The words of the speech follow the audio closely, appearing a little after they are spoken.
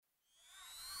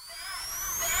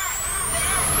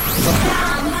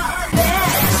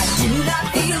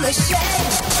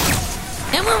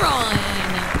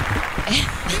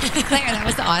Claire, that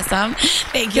was awesome.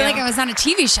 Thank I feel you. like I was on a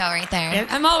TV show right there.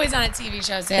 I'm always on a TV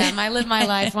show, Sam. I live my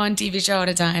life one TV show at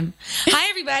a time. Hi,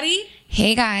 everybody.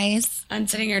 Hey, guys. I'm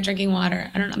sitting here drinking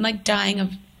water. I'm like dying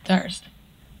of thirst.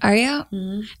 Are you?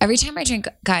 Mm-hmm. Every time I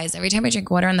drink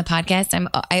water on the podcast,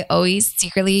 I always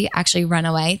secretly actually run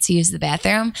away to use the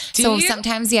bathroom. Do you?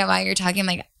 Sometimes, while you're talking, I'm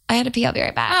like, I had to pee. I'll be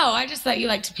right back. Oh, I just thought you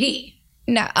liked to pee.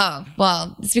 No. Oh,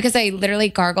 well, it's because I literally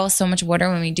gargle so much water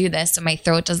when we do this so my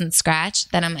throat doesn't scratch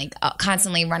that I'm like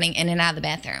constantly running in and out of the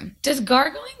bathroom. Does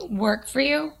gargling work for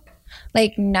you?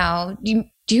 Like, no. Do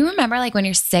you remember like when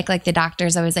you're sick, like the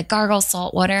doctor's always like gargle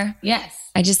salt water? Yes.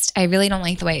 I really don't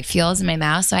like the way it feels in my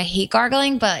mouth. So I hate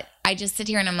gargling, but I just sit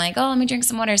here and I'm like, oh, let me drink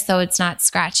some water so it's not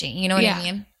scratchy. You know what I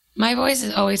mean? My voice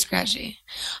is always scratchy.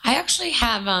 I actually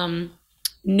have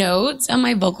nodes on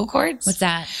my vocal cords. What's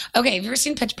that? Okay, have you ever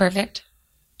seen Pitch Perfect?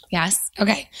 Yes.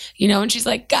 Okay. You know, and she's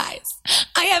like, guys,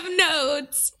 I have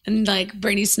nodes. And like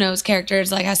Brittany Snow's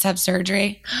characters like has to have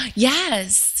surgery.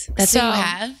 Yes. That's what you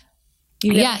have?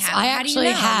 Yes, I actually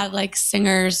have like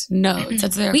singer's nodes.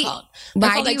 That's what they're called.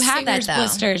 Why do you have that though?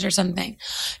 Blisters or something.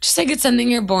 Just like it's something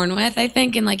you're born with, I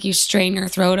think. And like you strain your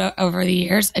throat over the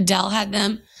years. Adele had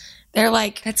them. They're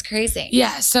like. That's crazy.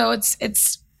 Yeah. So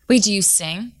it's. Wait, do you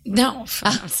sing? No.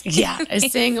 Yeah. I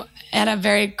sing at a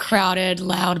very crowded,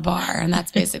 loud bar. And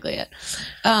that's basically it.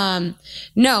 No,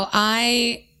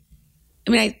 I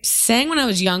sang when I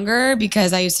was younger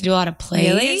because I used to do a lot of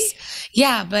plays. Really?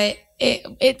 Yeah, but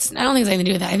it's I don't think it's anything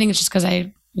to do with that. I think it's just because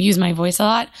I use my voice a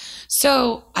lot.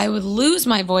 So I would lose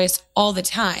my voice all the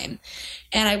time.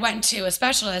 And I went to a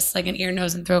specialist, like an ear,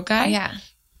 nose, and throat guy. Yeah.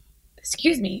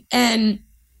 Excuse me. And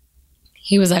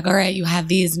he was like, all right, you have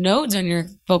these nodes on your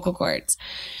vocal cords.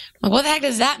 I'm like, what the heck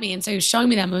does that mean? So he was showing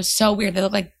me them. It was so weird. They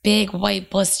look like big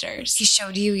white blisters. He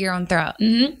showed you your own throat.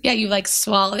 Mm-hmm. Yeah, you like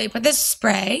swallow. They put this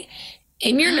spray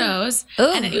in your nose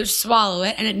and you swallow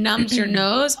it and it numbs your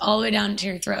nose all the way down to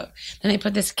your throat. Then they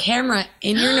put this camera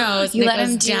in your nose. You and let it goes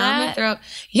them do down that? my throat.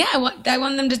 Yeah, I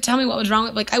want them to tell me what was wrong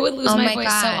with. Like I would lose my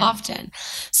voice so often.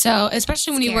 So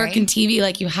especially when you work in TV,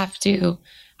 like I have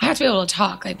to be able to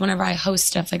talk. Like whenever I host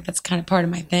stuff, like that's kind of part of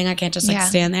my thing. I can't just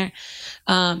stand there.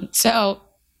 So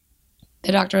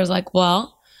the doctor was like,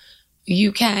 well,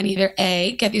 you can either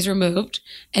A, get these removed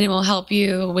and it will help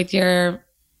you with your,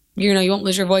 you won't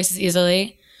lose your voice as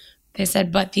easily. They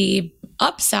said, but the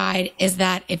upside is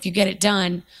that if you get it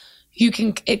done,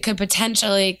 it could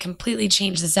potentially completely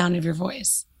change the sound of your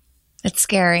voice. That's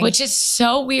scary. Which is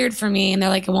so weird for me. And they're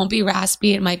like, it won't be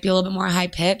raspy. It might be a little bit more high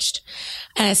pitched.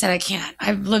 And I said, I can't.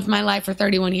 I've lived my life for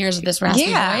 31 years with this raspy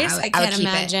voice. I can't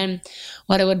imagine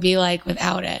what it would be like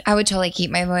without it. I would totally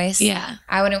keep my voice. Yeah.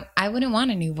 I wouldn't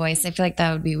want a new voice. I feel like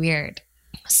that would be weird.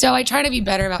 So I try to be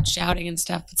better about shouting and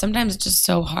stuff, but sometimes it's just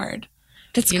so hard.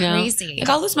 That's crazy. Like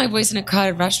I'll lose my voice in a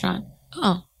crowded restaurant.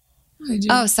 Oh,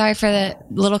 sorry for the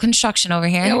little construction over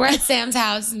here. Yeah, we're at Sam's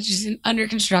house and she's under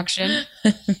construction.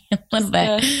 A little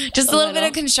bit. Just a little bit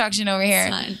of construction over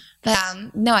here. But,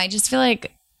 no, I just feel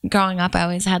like growing up, I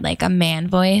always had like a man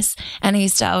voice and I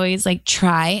used to always like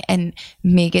try and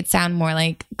make it sound more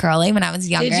like girly when I was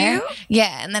younger. Did you?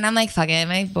 Yeah. And then I'm like, fuck it.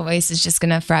 My voice is just going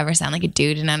to forever sound like a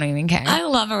dude and I don't even care. I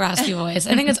love a raspy voice.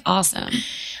 I think it's awesome.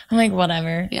 I'm like,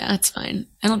 whatever. Yeah, it's fine.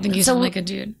 I don't think you sound like a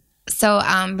dude. So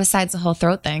besides the whole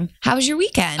throat thing, how was your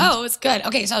weekend? Oh, it was good.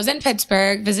 Okay, so I was in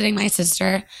Pittsburgh visiting my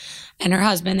sister and her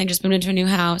husband. They just moved into a new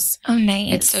house. Oh,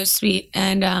 nice. It's so sweet.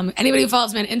 And anybody who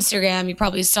follows me on Instagram, you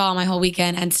probably saw my whole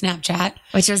weekend and Snapchat.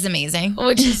 Which was amazing.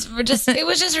 It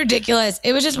was just ridiculous.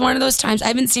 It was just one of those times. I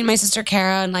haven't seen my sister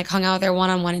Kara and like hung out with her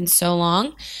one-on-one in so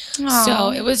long. Aww.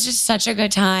 So it was just such a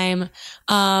good time.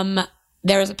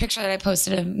 There was a picture that I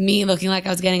posted of me looking like I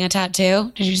was getting a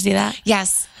tattoo. Did you see that?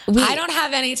 Yes. I don't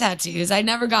have any tattoos. I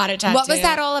never got a tattoo. What was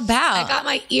that all about? I got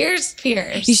my ears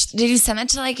pierced. Did you send it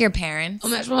to like your parents?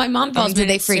 Well, my mom follows me. Did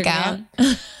they freak out?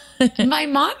 My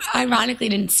mom ironically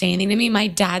didn't say anything to me. My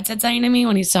dad said something to me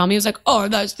when he saw me. He was like, oh,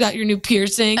 is that your new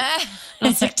piercing? And I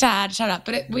was like, Dad, shut up.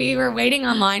 But we were waiting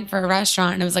online for a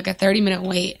restaurant and it was like a 30-minute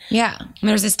wait. Yeah. And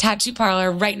there was this tattoo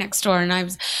parlor right next door and I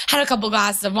had a couple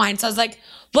glasses of wine. So I was like,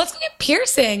 let's go get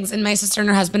piercings. And my sister and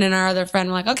her husband and our other friend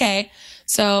were like, okay.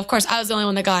 So, of course, I was the only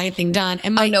one that got anything done.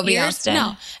 And nobody else did?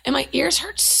 No. And my ears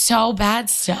hurt so bad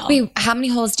still. Wait, how many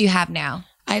holes do you have now?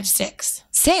 I have 6.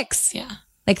 6? Yeah.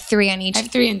 Like 3 on each? I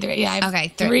have 3 and 3. Yeah, I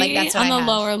have 3 like that's what on I the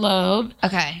lower lobe.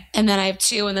 Okay. And then I have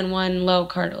 2 and then 1 low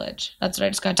cartilage. That's what I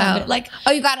just got done.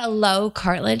 Oh, you got a low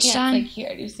cartilage done? Like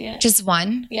here. Do you see it? Just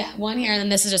 1? Yeah, 1 here. And then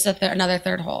this is just another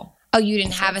third hole. Oh, you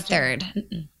didn't have a third?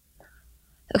 Mm-mm.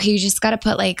 Okay, you just got to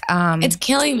put like it's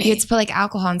killing me. You have to put like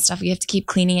alcohol and stuff. You have to keep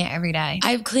cleaning it every day.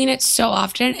 I clean it so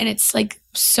often, and it's like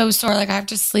so sore. Like I have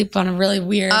to sleep on a really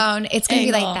weird. Oh, it's gonna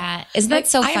be like that. Isn't that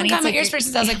so funny? I haven't got my ears pierced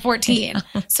since I was like 14,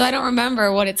 so I don't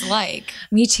remember what it's like.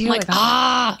 Me too.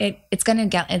 I'm like it's gonna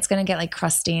get like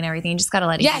crusty and everything. You just gotta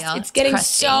let it heal. Yes, it's getting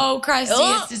so crusty.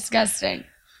 It's disgusting.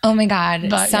 Oh my God.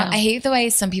 But, I hate the way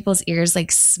some people's ears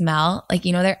like smell. Like,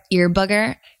 you know, their ear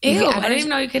booger. Ew, I didn't even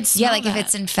know you could smell Yeah, like if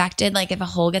it's infected, like if a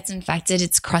hole gets infected,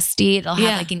 it's crusty. It'll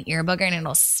have like an ear booger and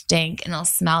it'll stink and it'll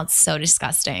smell. It's so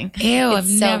disgusting. Ew, I've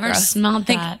never smelled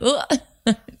that.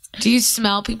 Do you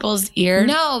smell people's ears?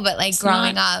 No, but like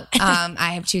growing up,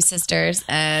 I have 2 sisters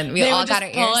and we all got our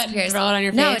ears pierced. Throw it on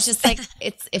your face. No, it's just like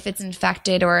if it's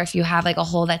infected or if you have like a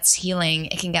hole that's healing,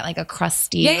 it can get like a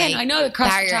crusty I know the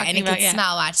crust barrier and it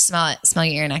can smell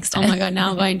your ear next time. Oh my God, now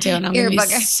I'm going to and I'm going to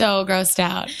be so grossed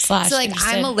out. So like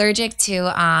I'm allergic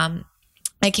to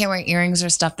I can't wear earrings or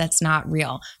stuff that's not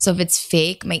real. So if it's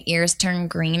fake, my ears turn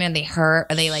green and they hurt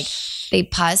or they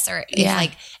pus or if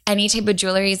like any type of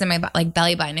jewelry is in my like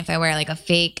belly button. If I wear like a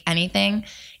fake anything,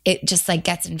 it just like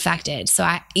gets infected. So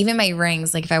even my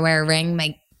rings, like if I wear a ring,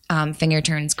 my finger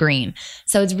turns green.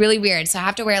 So it's really weird. So I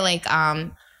have to wear like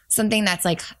something that's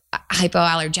like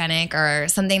hypoallergenic or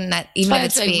something that even if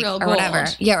it's like fake or whatever.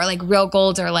 Yeah, or like real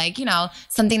gold or like, you know,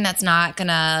 something that's not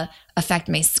gonna affect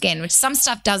my skin, which some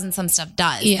stuff does and some stuff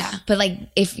does. Yeah. But like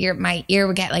if my ear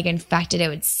would get like infected, it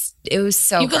was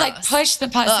so You could gross. like push the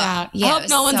pus out. Yeah, I hope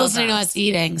no one's listening to us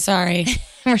eating. Sorry.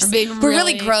 We're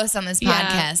really gross on this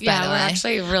podcast, by the way. We're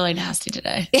actually really nasty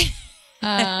today.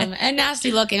 And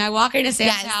nasty looking. I walk into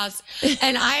Sam's house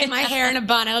and I have my hair in a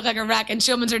bun. I look like a wreck and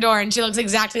she opens her door and she looks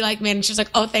exactly like me. And she's like,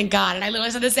 oh, thank God. And I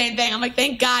literally said the same thing. I'm like,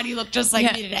 thank God you look just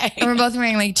like me today. And we're both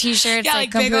wearing like t-shirts. Yeah,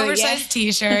 like big oversized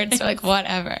t-shirts. So like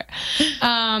whatever.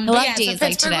 I love days so like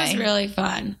Pittsburgh today. was really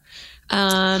fun.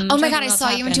 Oh my God, I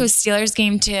saw you went to a Steelers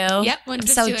game too. Yep, went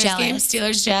to the Steelers game.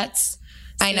 Steelers Jets.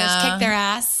 I know. Kicked their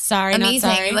ass. Sorry, amazing.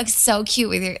 Not sorry. You look so cute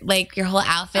with your whole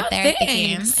outfit there at the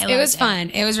game. It was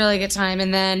fun. It was a really good time.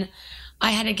 And then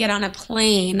I had to get on a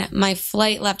plane. My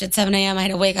flight left at 7 a.m. I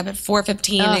had to wake up at 4:15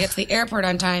 to get to the airport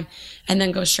on time and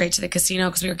then go straight to the casino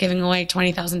because we were giving away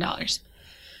 $20,000.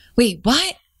 Wait,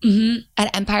 what? Mm-hmm.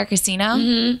 At Empire Casino?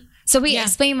 Mm-hmm. So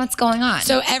explain what's going on.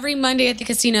 So every Monday at the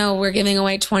casino, we're giving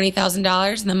away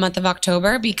 $20,000 in the month of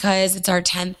October because it's our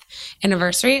 10th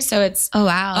anniversary. So it's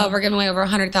we're giving away over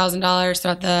 $100,000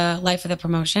 throughout the life of the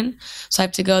promotion. So I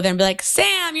have to go there and be like,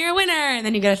 Sam, you're a winner, and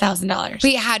then you get $1,000.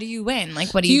 Wait, how do you win?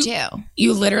 Like, what do you do?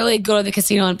 You literally go to the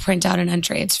casino and print out an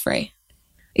entry. It's free.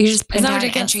 You just print out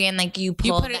an entry and like you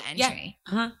pull the entry.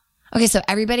 Yeah. Okay, so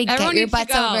everybody get your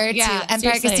butts over to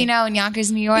Empire Casino in Yonkers,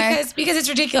 New York. Because it's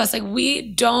ridiculous. Like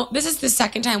this is the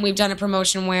second time we've done a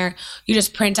promotion where you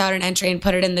just print out an entry and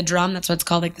put it in the drum. That's what it's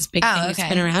called, like this big thing you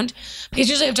spin around. Because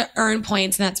usually you have to earn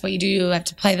points and that's what you do. You have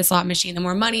to play the slot machine. The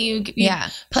more money you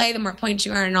play, the more points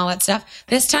you earn and all that stuff.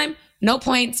 This time, no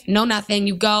points, no nothing.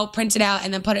 You go, print it out,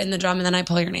 and then put it in the drum and then I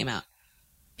pull your name out.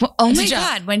 Well, oh my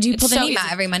God. When do you pull the name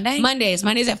out? Every Monday? Mondays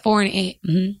at 4 and 8.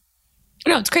 Mm-hmm.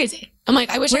 No, it's crazy. I'm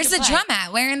like, I wish Where's I could the drum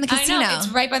at? Where in the casino? I know, it's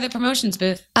right by the promotions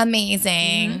booth.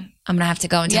 Amazing. Mm-hmm. I'm going to have to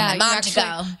go and tell my mom to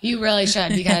go. You really should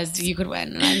because you could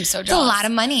win. And I'm so jealous. It's a lot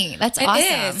of money. That's awesome.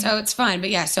 It is. So it's fun. But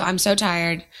yeah, so I'm so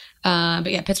tired.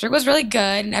 But yeah, Pittsburgh was really good.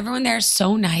 And everyone there is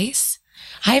so nice.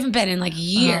 I haven't been in like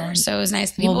years. So it was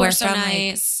nice. People were so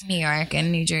nice. Like New York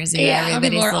and New Jersey. Yeah, everybody's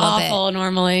people are a little awful bit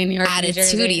normally in New York,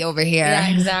 attitude-y over here.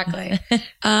 Yeah, exactly.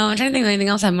 I'm trying to think of anything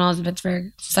else happened when I was in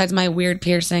Pittsburgh besides my weird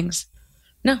piercings.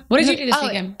 No. What did you do this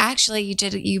weekend? Actually,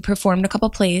 you performed a couple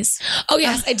plays. Oh,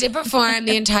 yes. I did perform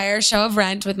the entire show of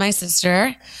Rent with my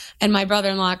sister, and my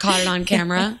brother-in-law caught it on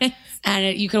camera.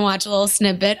 And you can watch a little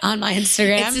snippet on my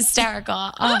Instagram. It's hysterical.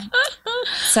 Oh,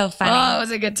 so funny. Oh, it was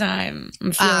a good time.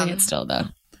 I'm feeling it still, though.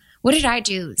 What did I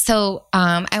do? So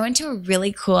I went to a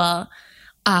really cool,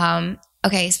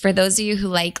 for those of you who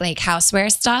like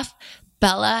houseware stuff,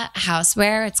 Bella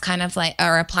Houseware. It's kind of like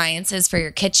our appliances for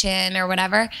your kitchen or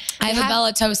whatever. I have a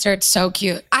Bella toaster. It's so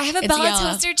cute. I have a Bella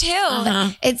toaster too. Uh-huh.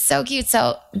 It's so cute.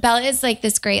 So Bella is like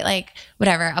this great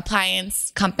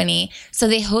appliance company. So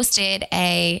they hosted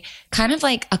a kind of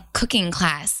like a cooking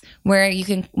class where you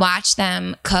can watch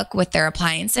them cook with their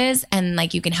appliances and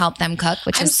like you can help them cook,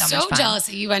 which is so much fun. I'm so jealous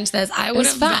that you went to this. I would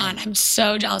have gone. I'm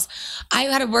so jealous. I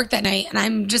had to work that night and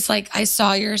I'm just like, I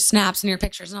saw your snaps and your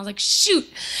pictures and I was like, shoot,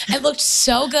 it looked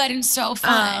so good and so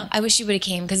fun. I wish you would have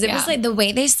came because it was like the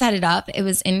way they set it up. It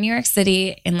was in New York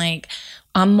City in like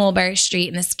on Mulberry Street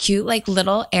in this cute like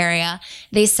little area.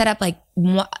 They set up like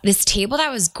this table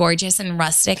that was gorgeous and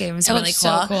rustic. It was really cool.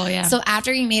 So cool, yeah. So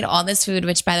after you made all this food,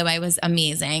 which by the way was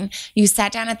amazing, you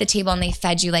sat down at the table and they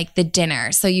fed you like the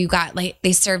dinner. So you got like,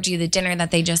 they served you the dinner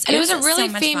that they just, and it was a really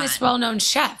famous, well-known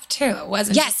chef too. It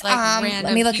wasn't just like random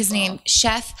let me look people. his name.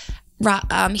 Chef,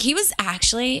 he was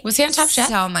actually Was he on Top Chef?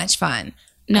 So much fun.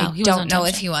 No, I don't know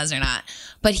if he was or not.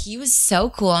 But he was so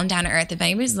cool and down to earth. If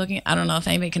anybody's looking, I don't know if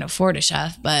anybody can afford a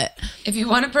chef, but if you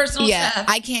want a personal chef.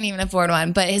 I can't even afford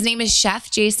one. But his name is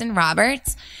Chef Jason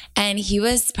Roberts. And he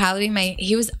was probably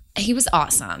he was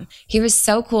awesome. He was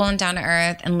so cool and down to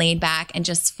earth and laid back and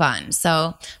just fun.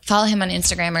 So follow him on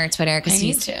Instagram or Twitter because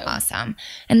he's awesome.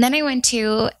 And then I went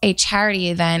to a charity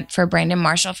event for Brandon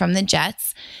Marshall from the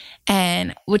Jets,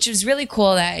 and which was really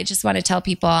cool. That I just want to tell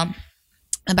people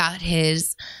about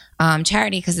his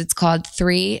charity because it's called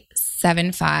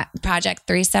 375 Project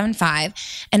 375,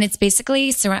 and it's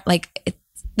basically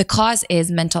the cause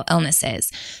is mental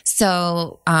illnesses.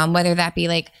 So whether that be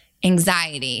like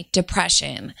anxiety,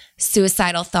 depression,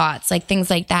 suicidal thoughts, like things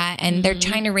like that, and they're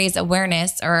trying to raise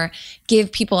awareness or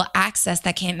give people access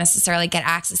that can't necessarily get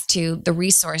access to the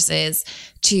resources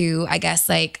to, I guess,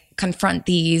 like confront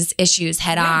these issues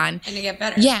head on and to get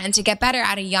better. Yeah, and to get better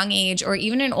at a young age or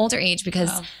even an older age because.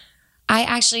 I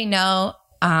actually know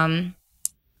a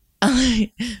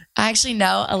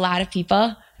lot of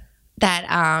people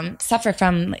that suffer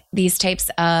from these types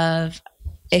of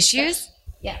issues.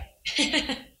 Yeah.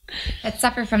 That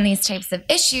suffer from these types of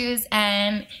issues.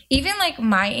 And even like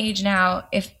my age now,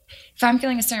 if I'm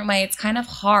feeling a certain way, it's kind of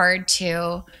hard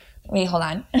to wait, hold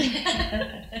on.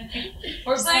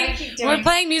 We're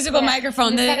playing musical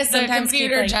microphone. The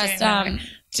computer just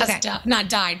not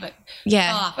died, but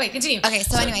wait, continue. Okay,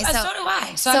 so anyway, so do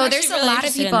I. So there's a lot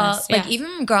of people, like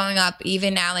even growing up,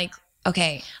 even now, like,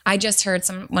 okay, I just heard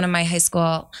one of my high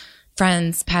school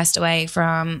friends passed away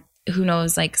from who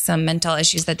knows, like some mental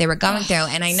issues that they were going through.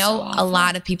 And I know a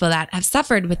lot of people that have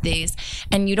suffered with these,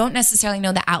 and you don't necessarily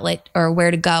know the outlet or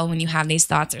where to go when you have these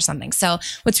thoughts or something. So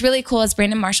what's really cool is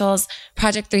Brandon Marshall's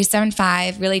Project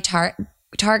 375 really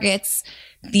targets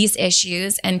these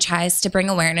issues and tries to bring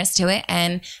awareness to it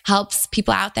and helps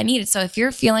people out that need it. So if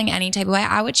you're feeling any type of way,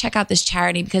 I would check out this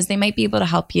charity because they might be able to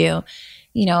help you,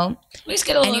 you know. At least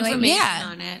get a little information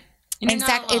on it. In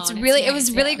fact, it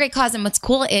was really great cause. And what's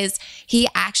cool is he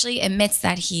actually admits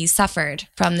that he suffered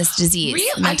from this disease.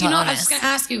 Really? Mental illness. I was just going to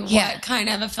ask you what kind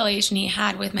of affiliation he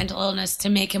had with mental illness to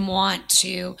make him want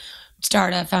to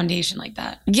start a foundation like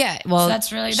that. Yeah, well, so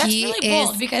that's really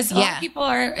bold because a lot of people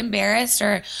are embarrassed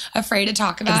or afraid to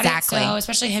talk about it. So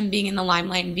especially him being in the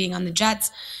limelight and being on the Jets,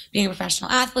 being a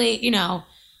professional athlete, you know,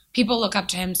 people look up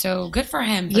to him. So good for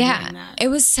him for doing that. It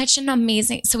was such an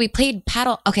amazing. So we played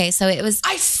paddle. Okay, so it was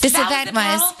this event was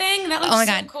paddle thing. That looks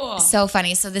so cool. So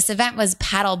funny. So this event was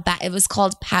it was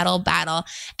called Paddle Battle,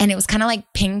 and it was kind of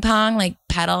like ping pong, like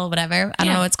paddle, whatever. I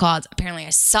don't know what it's called. Apparently, I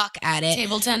suck at it.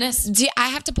 Table tennis. I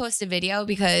have to post a video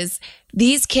because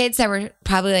these kids that were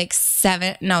probably like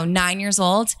 9 years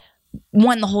old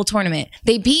won the whole tournament.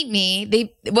 They beat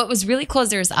me. What was really close,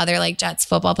 there was other like Jets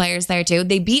football players there too.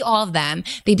 They beat all of them.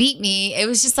 They beat me. It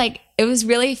was just like, it was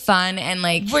really fun. And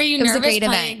like, were you it was nervous a great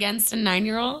playing event. against a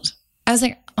 9-year-old? I was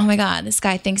like, oh my God, this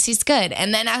guy thinks he's good.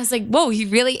 And then I was like, whoa, he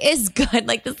really is good.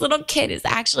 Like this little kid is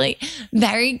actually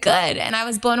very good. And I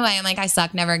was blown away. I'm like, I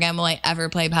suck. Never again will I ever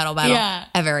play paddle battle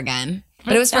ever again.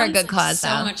 But it was for a good cause, though.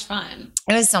 So much fun.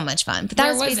 It was so much fun. But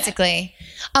that was basically.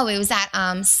 It was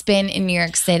at Spin in New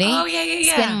York City. Oh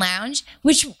yeah. Spin Lounge,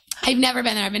 which I've never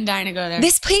been there. I've been dying to go there.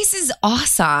 This place is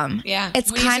awesome. Yeah, it's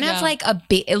kind of like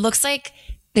it looks like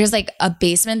there's like a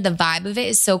basement. The vibe of it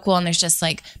is so cool, and there's just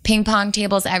like ping pong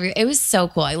tables everywhere. It was so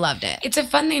cool. I loved it. It's a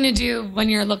fun thing to do when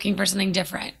you're looking for something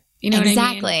different. You know what I mean?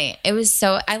 Exactly. It was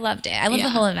so. I loved it. I loved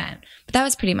the whole event. But that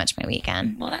was pretty much my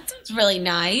weekend. Well, that sounds really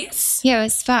nice. Yeah, it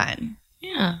was fun.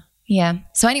 Yeah. Yeah.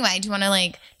 So anyway, do you want to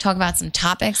like talk about some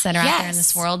topics that are out there in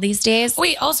this world these days?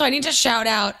 Wait, also I need to shout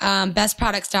out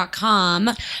bestproducts.com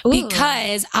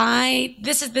because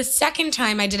this is the second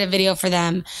time I did a video for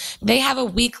them. They have a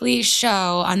weekly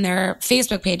show on their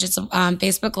Facebook page. It's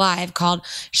Facebook Live called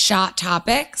Shot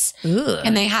Topics. Ooh.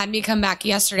 And they had me come back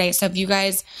yesterday. So if you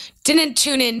guys didn't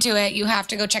tune into it, you have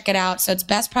to go check it out. So it's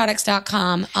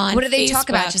bestproducts.com on What do they Facebook. talk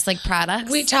about? Just like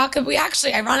products? We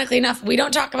actually, ironically enough, we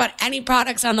don't talk about any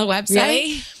products on the website.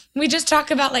 Really? We just talk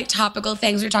about like topical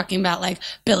things. We're talking about like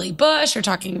Billy Bush. We're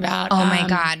talking about. Oh my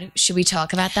God. Should we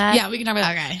talk about that? Yeah, we can talk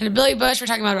about that. And Billy Bush, we're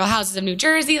talking about Real Houses of New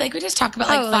Jersey. Like we just talk about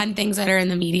like fun things that are in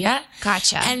the media.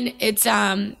 Gotcha. And it's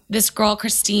this girl,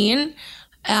 Christine.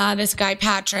 this guy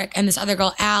Patrick and this other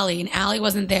girl Allie, and Allie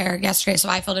wasn't there yesterday, so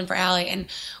I filled in for Allie, and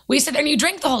we sat there and you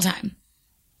drank the whole time.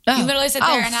 Oh. You literally sit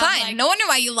there and fine. like, no wonder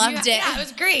why you loved it. Yeah, it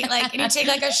was great. Like, and you take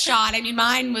like a shot. I mean,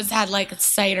 mine had like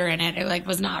cider in it. It like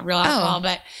was not real alcohol,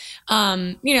 but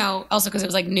also because it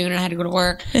was like noon and I had to go to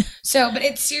work. So, but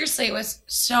it was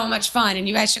so much fun, and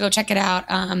you guys should go check it out.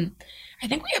 I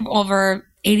think we have over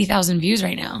 80,000 views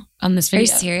right now on this video.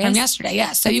 Are you serious? From yesterday.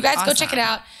 Yeah. So you guys go check it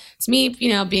out. It's me,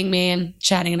 being me and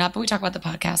chatting it up, and we talk about the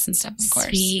podcast and stuff, of course.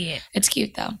 Sweet. It's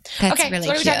cute though. That's okay, really so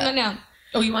what are we cute. talking about now?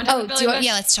 Oh, you want to talk about Billy Bush?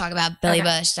 Yeah, let's talk about Billy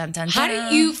Bush. Dun, dun, dun. How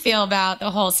do you feel about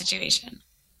the whole situation?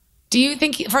 Do you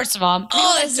think, first of all,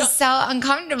 this is so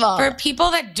uncomfortable. For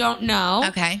people that don't know,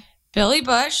 okay, Billy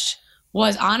Bush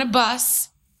was on a bus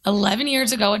 11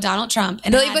 years ago with Donald Trump.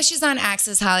 And Billy Bush is on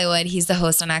Access Hollywood. He's the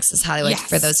host on Access Hollywood,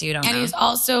 for those of you who don't know. And he's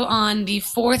also on the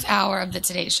 4th hour of the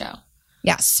Today Show.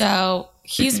 Yeah. So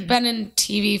he's been in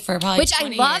TV for probably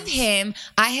 20 I love years. him.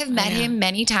 I have met him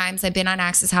many times. I've been on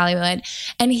Access Hollywood,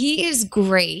 and he is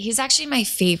great. He's actually my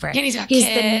favorite. And he's got He's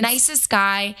kids. the nicest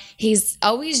guy. He's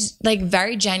always like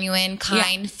very genuine,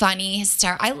 kind, funny,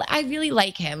 hysterical. I really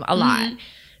like him a lot.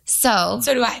 So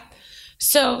do I.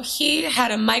 So he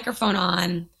had a microphone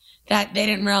on that they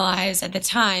didn't realize at the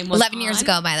time was 11 years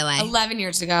ago, by the way. 11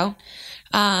 years ago.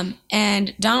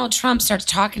 And Donald Trump starts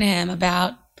talking to him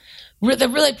about the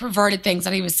really perverted things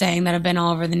that he was saying that have been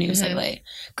all over the news lately.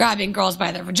 Grabbing girls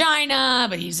by their vagina,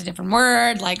 but he used a different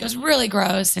word. Like, it was really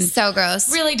gross. And so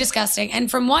gross. Really disgusting. And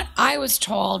from what I was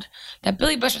told, that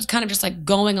Billy Bush was kind of just like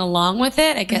going along with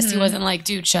it. I guess he wasn't like,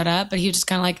 dude, shut up. But he was just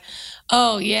kind of like,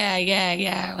 oh,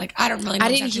 yeah. Like, I don't really know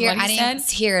exactly what he said. I didn't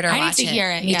hear it or watch it. I need to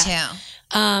hear it. Me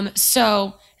too.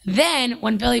 So then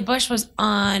when Billy Bush was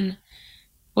in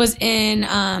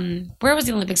where was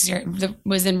the Olympics year?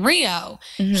 Was in Rio.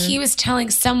 He was telling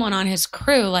someone on his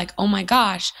crew, like, oh my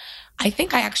gosh, I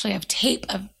think I actually have tape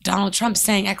of Donald Trump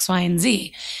saying X, Y, and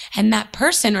Z. And that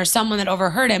person or someone that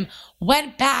overheard him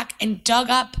went back and dug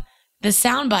up the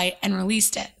soundbite and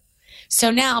released it. So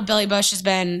now Billy Bush has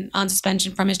been on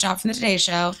suspension from his job from the Today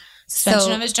Show,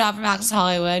 suspension of his job from Access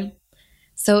Hollywood.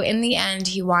 So in the end,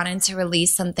 he wanted to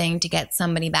release something to get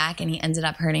somebody back, and he ended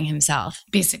up hurting himself.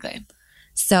 Basically.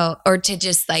 So, or to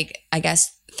just like, I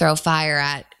guess, throw fire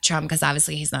at Trump, because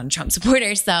obviously he's not a Trump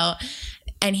supporter. So,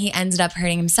 and he ended up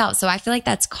hurting himself. So I feel like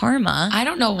that's karma. I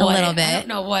don't know a little bit. I don't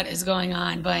know what is going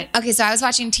on, but. Okay, so I was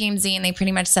watching TMZ, and they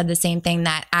pretty much said the same thing,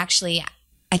 that actually,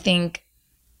 I think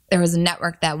there was a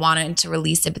network that wanted to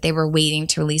release it, but they were waiting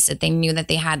to release it. They knew that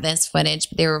they had this footage,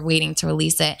 but they were waiting to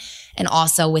release it, and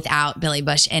also without Billy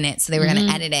Bush in it. So they were going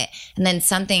to edit it. And then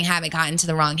something had gotten into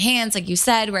the wrong hands, like you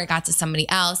said, where it got to somebody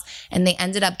else. And they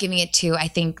ended up giving it to, I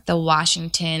think, the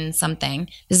Washington something.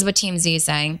 This is what TMZ is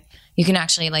saying. You can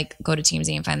actually like go to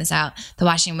TMZ and find this out. The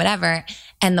Washington whatever.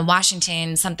 And the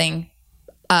Washington something,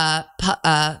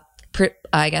 promoted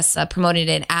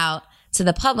it out to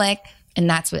the public. And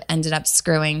that's what ended up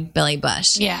screwing Billy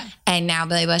Bush. Yeah. And now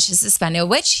Billy Bush is suspended,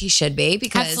 which he should be,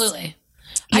 because absolutely.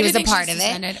 he was a part of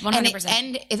it. 100%.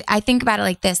 And if I think about it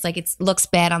like this, like it looks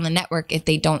bad on the network if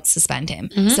they don't suspend him.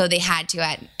 So they had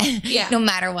to, no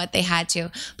matter what, they had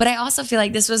to. But I also feel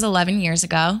like this was 11 years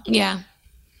ago. Yeah.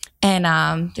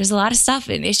 And there's a lot of stuff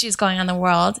and issues going on in the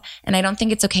world. And I don't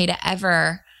think it's okay to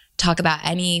ever talk about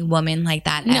any woman like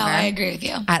that ever. No, I agree with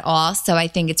you. At all. So I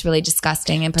think it's really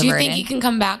disgusting and perverted. Do you think he can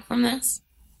come back from this?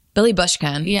 Billy Bush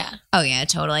can. Yeah. Oh, yeah,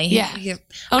 totally. Yeah.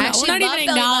 Oh, no, we're not even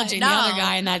acknowledging the other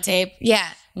guy in that tape. Yeah.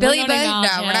 Billy Bush,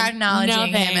 no, we're not acknowledging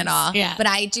him at all. Yeah. But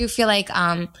I do feel like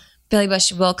Billy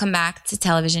Bush will come back to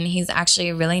television. He's actually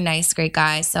a really nice, great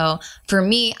guy. So for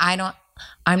me, I'm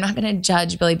not going to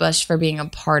judge Billy Bush for being a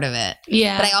part of it.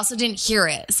 Yeah. But I also didn't hear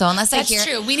it. So unless I hear... That's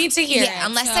true. We need to hear it.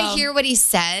 Unless I hear what he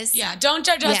says. Yeah. Don't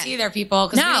judge us either, people.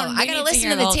 No, I got to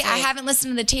listen to the tape. I haven't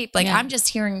listened to the tape. Like, I'm just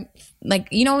hearing... Like,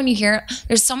 you know, when you hear...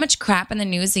 There's so much crap in the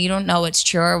news that you don't know what's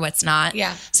true or what's not.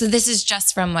 Yeah. So this is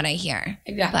just from what I hear.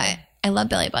 Exactly. But I love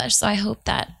Billy Bush. So I hope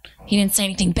that he didn't say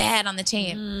anything bad on the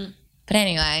tape. But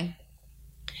anyway.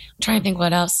 I'm trying to think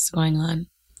what else is going on.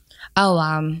 Oh,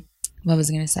 what was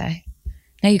I going to say?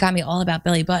 Now you got me all about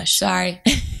Billy Bush. Sorry.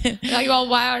 Got you all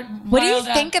wild. What do you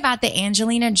think about the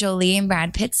Angelina Jolie and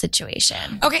Brad Pitt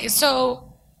situation? Okay,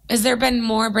 so has there been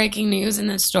more breaking news in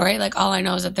this story? Like, all I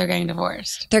know is that they're getting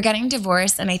divorced. They're getting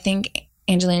divorced, and I think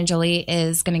Angelina Jolie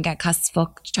is going to get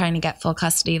trying to get full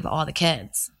custody of all the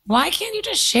kids. Why can't you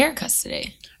just share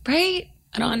custody? Right?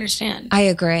 I don't understand. I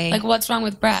agree. Like, what's wrong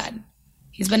with Brad?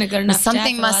 He's been a good enough dad.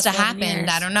 Something must have happened. Years.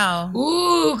 I don't know.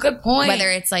 Ooh, good point.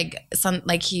 Whether it's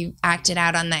like he acted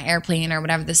out on the airplane or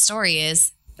whatever the story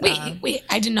is, Wait,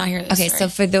 I did not hear this. Okay, so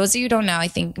for those of you who don't know, I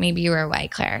think maybe you were away,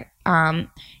 Claire.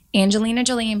 Angelina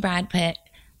Jolie and Brad Pitt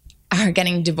are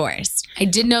getting divorced. I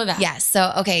did know that. Yes.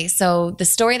 So the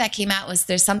story that came out was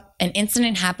an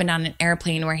incident happened on an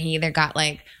airplane where he either got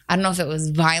like, I don't know if it was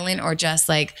violent or just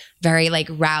like very like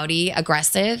rowdy,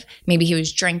 aggressive. Maybe he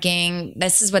was drinking.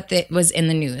 This is what was in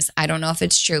the news. I don't know if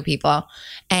it's true, people.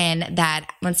 And that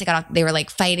once they got off, they were like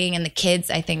fighting, and the kids,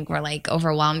 I think, were like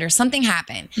overwhelmed or something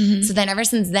happened. Mm-hmm. So then ever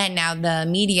since then, now the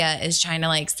media is trying to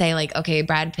like say like, okay,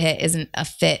 Brad Pitt isn't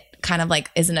as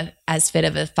fit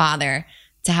of a father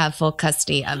to have full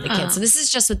custody of the kids. So this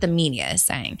is just what the media is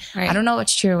saying. Right. I don't know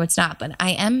what's true or what's not, but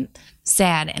I am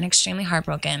sad and extremely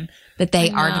heartbroken that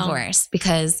they are divorced,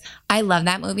 because I love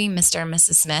that movie, Mr. and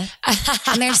Mrs. Smith.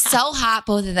 And they're so hot,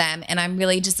 both of them. And I'm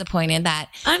really disappointed that...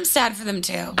 I'm sad for them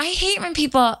too. I hate when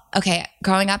people... Okay,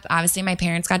 growing up, obviously my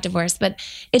parents got divorced, but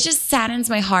it just saddens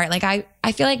my heart. Like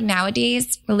I feel like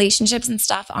nowadays relationships and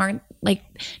stuff aren't like...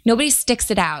 Nobody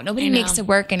sticks it out. Nobody makes it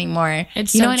work anymore.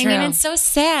 It's you know so what true. I mean? It's so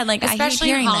sad. Like,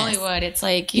 especially I hate in Hollywood. It's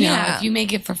like, you know, if you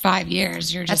make it for 5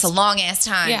 years, you're just... That's a long ass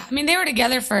time. Yeah. I mean, they were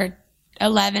together for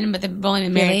 11, but they've only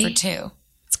been married for 2.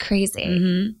 It's crazy.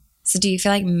 Mm-hmm. So do you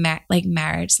feel like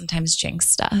marriage sometimes jinx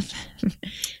stuff?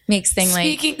 Makes things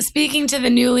Speaking to the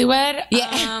newlywed,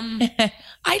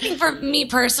 I think for me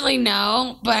personally,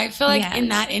 no. But I feel like in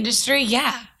that industry,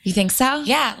 yeah. You think so?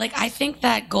 Yeah. Like, I think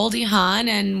that Goldie Hawn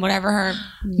and whatever her...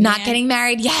 Not getting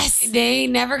married, yes. They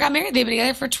never got married. They've been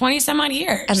together for 20 some odd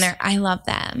years. And I love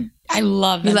them. I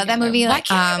love them. You love that movie? Why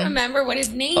can't I remember what his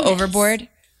name is? Overboard?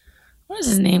 What is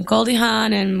his name? Goldie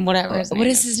Hawn and whatever his name What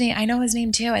is his name? I know his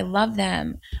name too. I love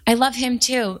them. I love him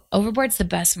too. Overboard's the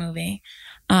best movie.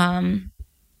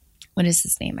 What is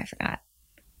his name? I forgot.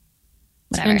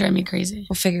 It's going to drive me crazy.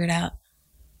 We'll figure it out.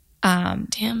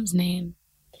 Damn name.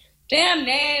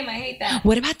 I hate that.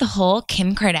 What about the whole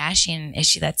Kim Kardashian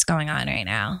issue that's going on right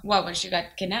now? What, when she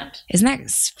got kidnapped? Isn't that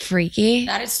freaky?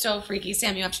 That is so freaky.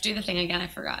 Sam, you have to do the thing again. I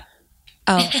forgot.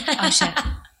 Oh shit.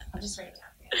 I'll just write it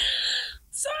down.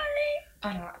 Sorry.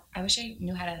 Oh no, I wish I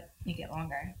knew how to make it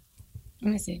longer.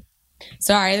 Let me see.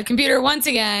 Sorry, the computer, once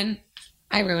again,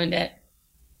 I ruined it.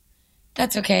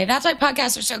 That's okay. That's why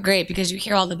podcasts are so great, because you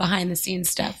hear all the behind the scenes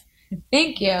stuff.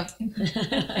 Thank you.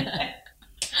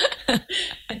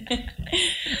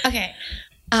 Okay.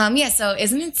 So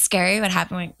isn't it scary what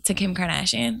happened to Kim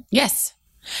Kardashian? Yes.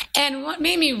 And what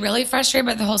made me really frustrated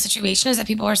about the whole situation is that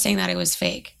people are saying that it was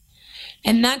fake.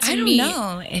 And that to me, I don't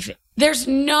know if there's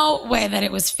no way that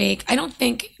it was fake. I don't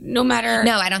think, no matter.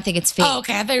 No, I don't think it's fake. Oh,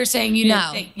 okay. I thought you were saying you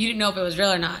didn't know if it was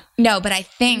real or not. No, but I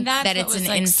think that it's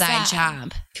an inside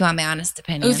job, if you want my honest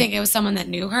opinion. You think it was someone that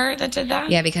knew her that did that?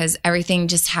 Yeah, because everything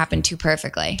just happened too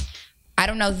perfectly. I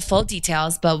don't know the full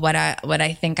details, but what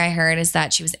I think I heard is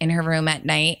that she was in her room at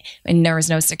night and there was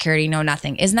no security, no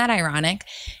nothing. Isn't that ironic?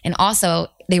 And also,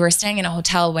 they were staying in a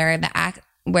hotel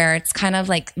where it's kind of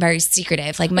like very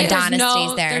secretive. Like Madonna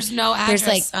stays there. There's no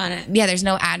address on it. Yeah, there's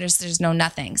no address. There's no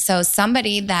nothing. So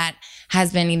somebody that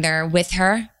has been either with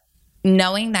her,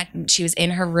 knowing that she was in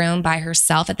her room by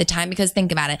herself at the time, because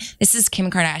think about it, this is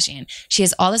Kim Kardashian. She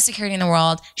has all the security in the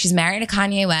world. She's married to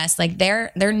Kanye West. Like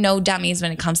they're no dummies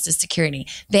when it comes to security.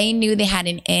 They knew they had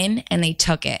an in and they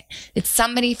took it. It's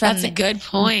somebody from... That's a good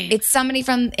point. It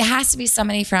has to be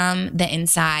somebody from the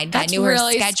inside that knew her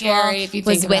really schedule, scary if you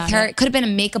was think with about her. it. It could have been a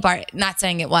makeup art, not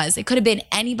saying it was. It could have been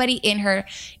anybody in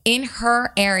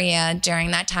her area during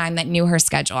that time that knew her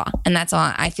schedule. And that's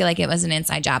all. I feel like it was an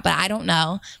inside job, but I don't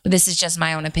know. But this is just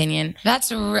my own opinion.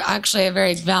 That's actually a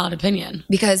very valid opinion.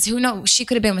 Because who knows? She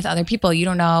could have been with other people. You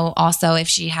don't know also if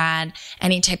she had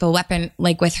any type of weapon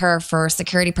like with her for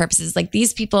security purposes. Like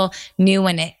these people knew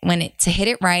when to hit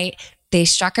it right. They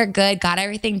struck her good, got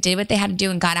everything, did what they had to do,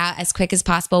 and got out as quick as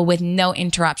possible with no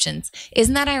interruptions.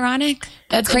 Isn't that ironic?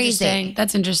 That's crazy. Interesting.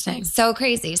 That's interesting. So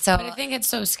crazy. So, but I think it's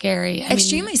so scary.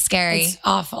 Extremely scary. It's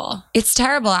awful. It's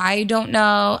terrible. I don't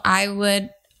know.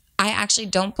 I actually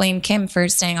don't blame Kim for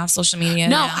staying off social media.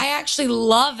 No, now. I actually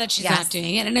love that she's not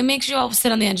doing it. And it makes you all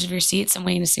sit on the edge of your seats and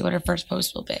waiting to see what her first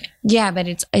post will be. Yeah, but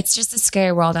it's just a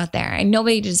scary world out there. And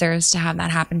nobody deserves to have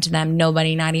that happen to them.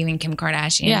 Nobody, not even Kim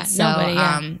Kardashian. Yeah, so, nobody.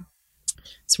 Yeah.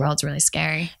 This world's really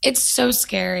scary. It's so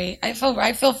scary. I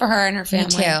feel for her and her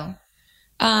family. Me too.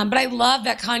 But I love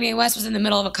that Kanye West was in the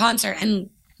middle of a concert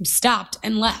and stopped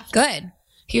and left. Good.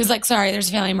 He was like, sorry, there's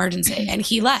a family emergency. And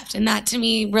he left. And that to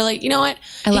me really, you know what?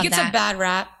 He gets a bad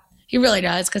rap. He really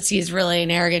does, because he's really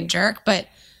an arrogant jerk. But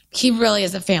he really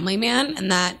is a family man.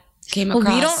 And that came across.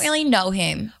 Well, we don't really know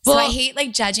him. So I hate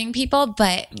like judging people.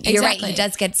 But you're right. He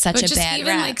does get such a bad rap. But just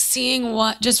even like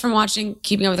seeing just from watching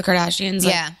Keeping Up with the Kardashians.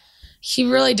 Like, he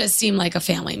really does seem like a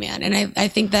family man. And I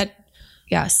think that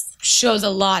shows a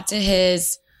lot to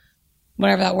his,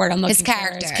 whatever that word I'm looking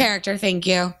for. His character, thank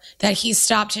you. That he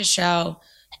stopped his show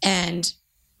and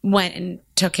went and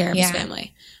took care of his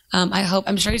family.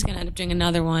 I'm sure he's going to end up doing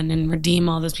another one and redeem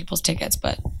all those people's tickets,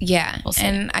 but we'll see.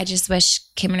 And I just wish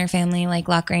Kim and her family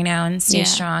luck right now and stay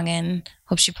strong, and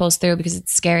hope she pulls through, because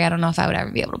it's scary. I don't know if I would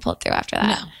ever be able to pull through after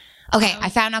that. No. Okay, I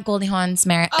found out Goldie Hawn's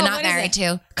not married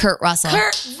to Kurt Russell.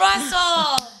 Kurt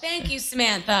Russell! Thank you,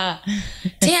 Samantha.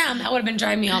 Damn, that would have been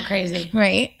driving me all crazy.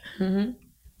 Right? Mm-hmm.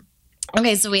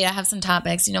 Okay, so wait, I have some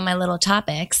topics. You know my little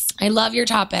topics. I love your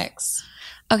topics.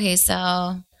 Okay,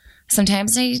 so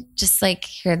sometimes I just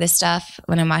hear this stuff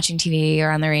when I'm watching TV or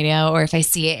on the radio, or if I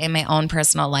see it in my own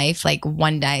personal life,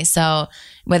 one day. So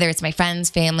whether it's my friends,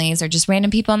 families, or just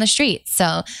random people on the street.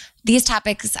 So these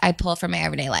topics I pull from my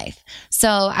everyday life. So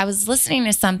I was listening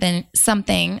to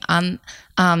something on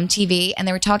TV, and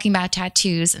they were talking about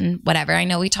tattoos and whatever. I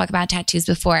know we talked about tattoos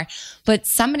before, but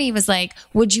somebody was like,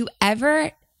 would you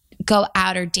ever go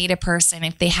out or date a person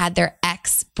if they had their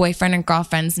ex-boyfriend or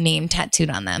girlfriend's name tattooed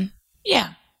on them?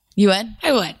 Yeah. You would?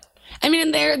 I would. I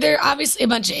mean, they're obviously a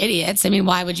bunch of idiots. I mean,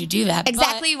 why would you do that?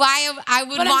 Exactly why I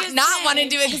would not want to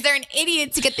do it, because they're an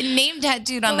idiot to get the name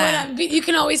tattooed on them. You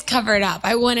can always cover it up.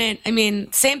 I wouldn't. I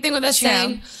mean, same thing with us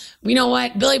saying, you know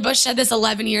what? Billy Bush said this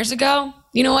 11 years ago.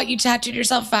 You know what? You tattooed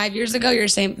yourself 5 years ago. You're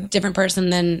the different person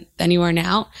than you are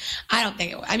now. I don't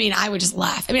think I would just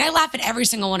laugh. I mean, I laugh at every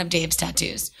single one of Dave's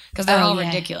tattoos because they're all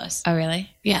ridiculous. Oh, really?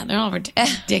 Yeah, they're all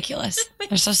ridiculous.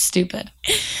 They're so stupid.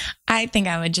 I think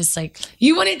I would just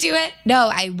You wouldn't do it?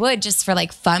 No, I would just for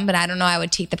fun, but I don't know. I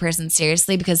would take the person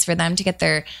seriously, because for them to get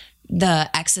the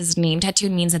ex's name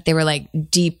tattooed means that they were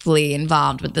deeply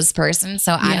involved with this person.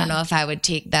 So I don't know if I would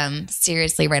take them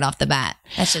seriously right off the bat.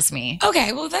 That's just me.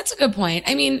 Okay, well, that's a good point.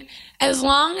 I mean, as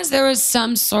long as there was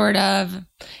some sort of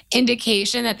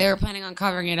indication that they were planning on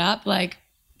covering it up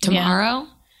tomorrow,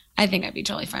 I think I'd be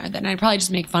totally fine with it. And I'd probably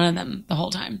just make fun of them the whole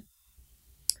time.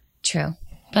 True.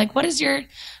 What does your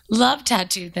love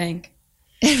tattoo think?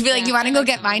 Be you want to go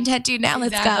get mine tattooed now?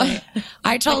 Exactly. Let's go.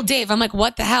 I told Dave, I'm like,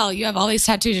 what the hell? You have all these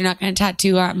tattoos. You're not going to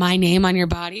tattoo my name on your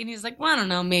body? And he's like, well, I don't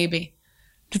know, maybe.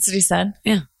 That's what he said?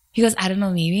 Yeah. He goes, I don't know,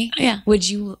 maybe? Yeah. Would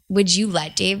you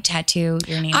let Dave tattoo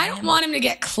your name? I don't want him to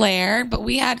get Claire, but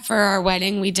we had for our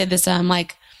wedding, we did this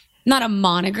not a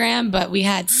monogram, but we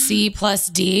had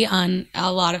C+D on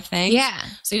a lot of things. Yeah.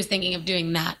 So he was thinking of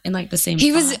doing that in the same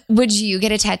Would you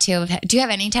get a tattoo? Do you have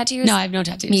any tattoos? No, I have no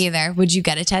tattoos. Me either. Would you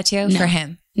get a tattoo for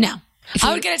him? No.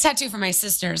 I would get a tattoo for my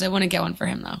sisters. I wouldn't get one for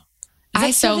him, though.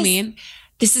 Is that mean?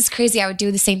 This is crazy. I would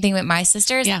do the same thing with my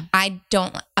sisters. Yeah. So I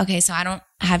don't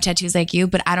have tattoos like you,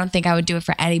 but I don't think I would do it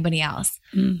for anybody else.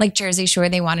 Jersey Shore,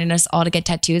 they wanted us all to get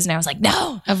tattoos, and I was like,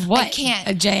 no. Of what? I can't.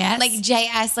 A JS?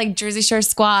 JS, Jersey Shore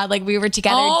Squad. We were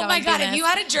together. Oh my God. If you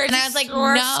had a Jersey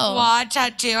Shore Squad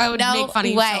tattoo, I would make fun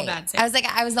of you so bad. I was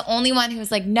I was the only one who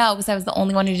was no, because I was the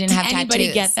only one who didn't have tattoos. Did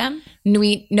anybody get them?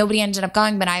 Nobody ended up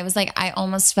going, but I was I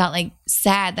almost felt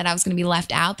sad that I was going to be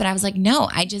left out, but I was no,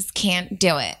 I just can't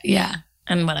do it. Yeah.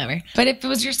 And whatever. But if it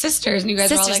was your sisters and you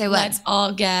guys were all let's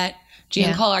all get G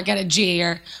and Cole or get a G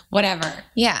or whatever.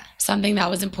 Yeah. Something that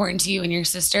was important to you and your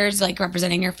sisters,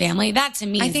 representing your family. That to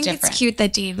me is different. I think it's cute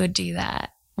that Dave would do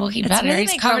that. Well, he better. Really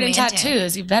He's covered in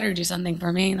tattoos. He better do something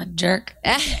for me. The jerk.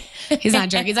 He's not a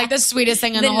jerk. He's the sweetest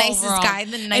thing in the whole nicest world. Guy,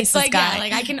 the nicest guy.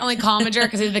 I can only call him a jerk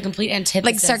because he's the complete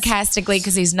antithesis. Sarcastically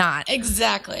because he's not.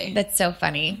 Exactly. That's so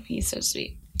funny. He's so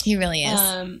sweet. He really is.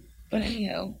 But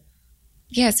anyhow.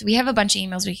 Yes, we have a bunch of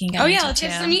emails we can get into. Let's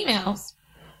get some emails.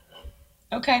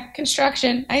 Okay,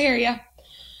 construction. I hear you.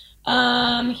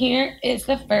 Here is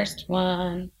the first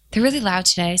one. They're really loud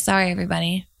today. Sorry,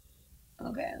 everybody.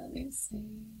 Okay, let me see.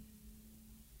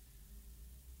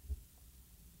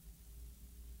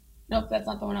 Nope, that's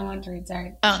not the one I wanted to read.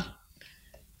 Sorry. Oh.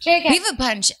 JK. We have a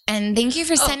bunch, and thank you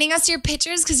for sending us your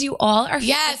pictures, because you all are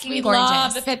fucking gorgeous.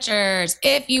 Love the pictures.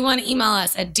 If you want to email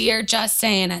us at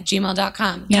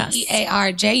dearjustsayin@gmail.com. Yes.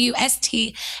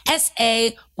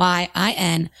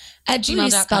 DearJustSayin@gmail.com. You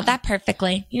spelled that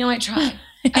perfectly. You know, I tried.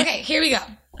 Okay, here we go.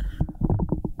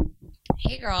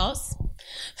 Hey, girls.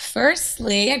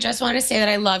 Firstly, I just want to say that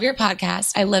I love your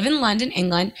podcast. I live in London,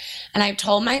 England, and I've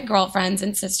told my girlfriends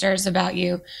and sisters about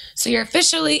you. So you're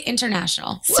officially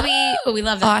international. Sweet. Woo! We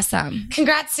love that. Awesome.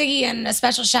 Congrats, Siggy, and a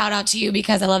special shout out to you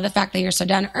because I love the fact that you're so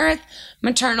down to earth,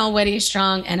 maternal, witty,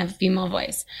 strong, and a female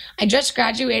voice. I just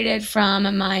graduated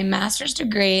from my master's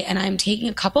degree, and I'm taking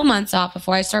a couple months off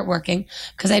before I start working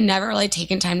because I've never really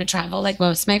taken time to travel like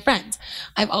most of my friends.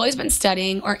 I've always been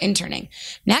studying or interning.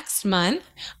 Next month,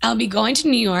 I'll be going to to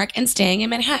New York and staying in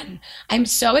Manhattan. I'm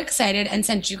so excited, and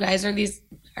since you guys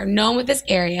are known with this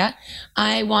area,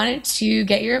 I wanted to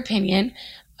get your opinion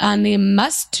on the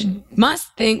must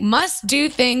do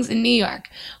things in New York.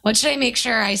 What should I make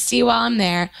sure I see while I'm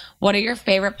there? What are your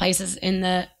favorite places in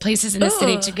the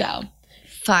city to go?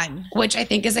 Fun. Which I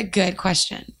think is a good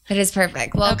question. It is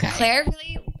perfect. Well, okay.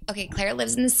 Claire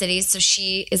lives in the city, so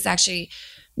she is actually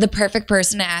the perfect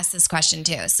person to ask this question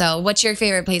to. So what's your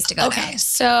favorite place to go Okay,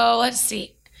 so let's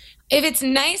see. If it's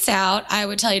nice out, I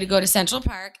would tell you to go to Central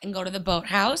Park and go to the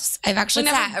Boathouse. I've actually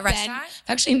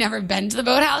never been to the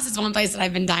Boathouse. It's one place that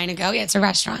I've been dying to go. Yeah, it's a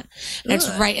restaurant. And it's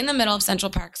right in the middle of Central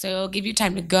Park. So it'll give you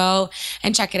time to go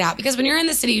and check it out. Because when you're in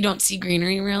the city, you don't see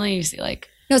greenery really. You see like...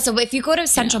 No, so if you go to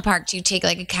Central Park, do you take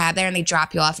like a cab there and they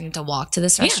drop you off and you have to walk to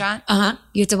this restaurant? Uh-huh.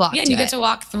 You have to walk and you get to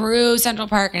walk through Central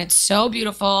Park and it's so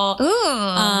beautiful. Ooh.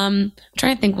 I'm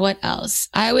trying to think what else.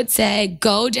 I would say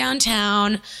go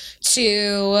downtown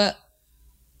to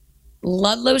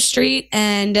Ludlow Street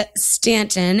and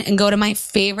Stanton and go to my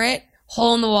favorite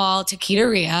hole-in-the-wall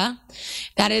taquiteria.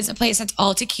 That is a place that's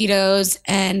all taquitos,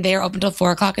 and they are open till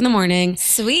 4 o'clock in the morning.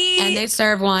 Sweet. And they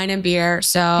serve wine and beer.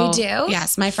 So they do?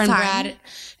 Yes, my friend Brad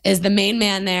is the main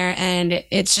man there, and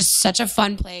it's just such a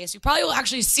fun place. You probably will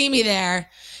actually see me there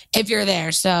if you're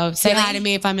there. So say hi to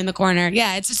me if I'm in the corner.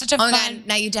 Yeah, it's just such a fun. God,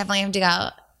 now you definitely have to go.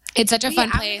 It's such a fun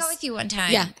place. I'm gonna go with you one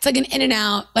time. Yeah, it's like an in and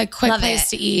out, like quick place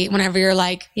to eat whenever you're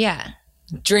like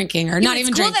drinking or not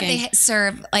even drinking. It's cool that they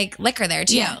serve like liquor there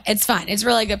too. Yeah, it's fun. It's a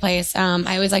really good place.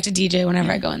 I always like to DJ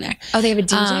whenever I go in there. Oh, they have a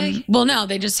DJ? Well, no,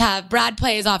 they just have Brad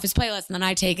plays off his playlist and then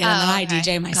I take it and then I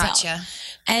DJ myself. Gotcha.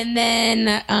 And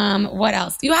then what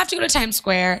else? You have to go to Times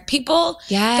Square. People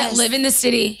that live in the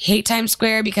city hate Times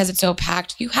Square because it's so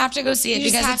packed. You have to go see it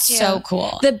because it's so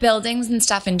cool. The buildings and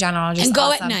stuff in general are just and go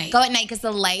awesome. at night. Go at night because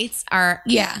the lights are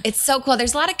it's so cool.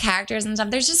 There's a lot of characters and stuff.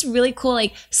 There's just really cool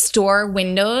like store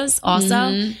windows also.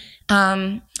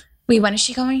 Mm-hmm. Wait, when is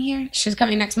she coming here? She's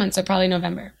coming next month, so probably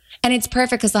November. And it's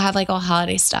perfect because they'll have like all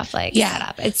holiday stuff like set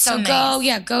up. It's so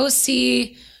nice. Go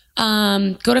see.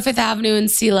 Go to Fifth Avenue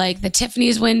and see like the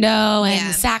Tiffany's window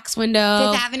and the Saks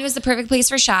window. Fifth Avenue is the perfect place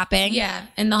for shopping. Yeah,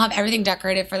 and they'll have everything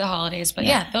decorated for the holidays. But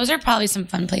those are probably some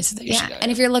fun places that you should go to.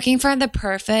 And if you're looking for the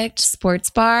perfect sports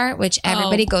bar, which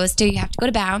everybody goes to, you have to go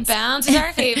to Bounce. Bounce is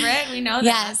our favorite. We know that.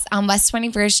 Yes, on West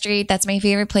 21st Street. That's my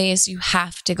favorite place. You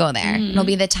have to go there. It'll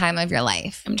be the time of your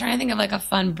life. I'm trying to think of like a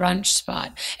fun brunch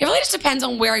spot. It really just depends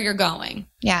on where you're going.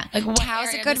 Yeah. Like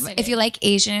Tao's a good, if you like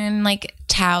Asian, like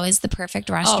Tao is the perfect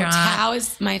restaurant. Oh, Tao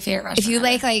is my favorite restaurant. If you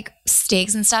like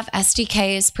steaks and stuff,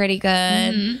 STK is pretty good.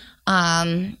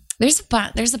 Mm-hmm. There's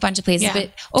a bunch of places,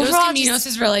 but overall, Dos Caminos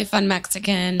is really fun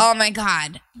Mexican. Oh my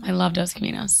God. I love Dos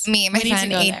Caminos. Me and my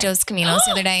friend ate Dos Caminos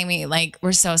the other day and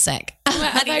we're so sick.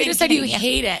 I thought you just said you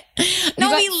hate it.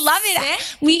 No, we love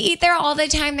it. We eat there all the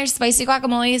time. Their spicy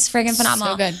guacamole is friggin'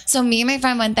 phenomenal. So good. So me and my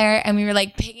friend went there and we were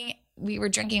like we were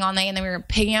drinking all night and then we were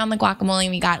pigging on the guacamole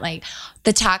and we got like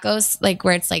the tacos, like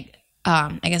where it's like,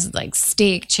 I guess it's like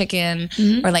steak, chicken,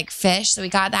 or like fish. So we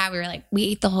got that. We were like, we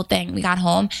ate the whole thing. We got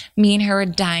home. Me and her were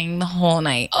dying the whole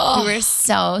night. Oh, we were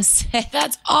so sick.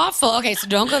 That's awful. Okay, so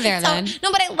don't go there then.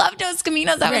 No, but I love Dos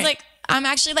Caminos. I was like, I'm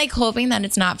actually like hoping that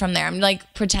it's not from there. I'm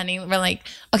like pretending we're like,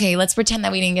 okay, let's pretend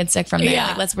that we didn't get sick from there.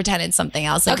 Like, let's pretend it's something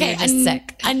else. Like we were just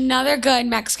sick. Another good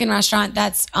Mexican restaurant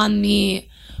that's on the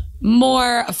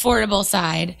more affordable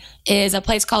side is a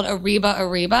place called Arriba,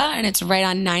 and it's right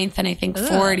on 9th and I think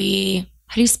 40.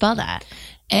 How do you spell that?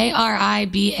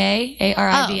 Ariba.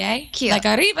 Cute. Like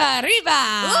Arriba. Ooh,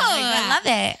 I love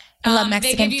it. I love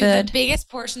Mexican food. They give you the biggest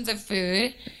portions of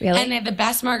food. Really? And they have the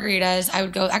best margaritas. I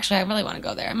would go. Actually, I really want to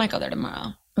go there. I might go there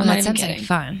tomorrow. Well, that sounds like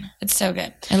fun. It's so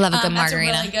good. I love a good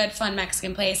margarita. That's a really good, fun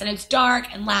Mexican place. And it's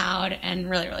dark and loud and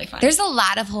really, really fun. There's a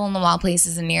lot of hole-in-the-wall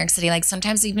places in New York City. Like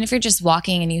sometimes even if you're just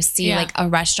walking and you see like a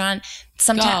restaurant,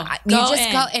 sometimes you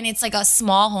just go and it's like a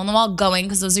small hole-in-the-wall going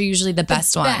because those are usually the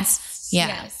best ones. Yeah.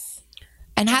 Yes.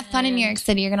 And have fun in New York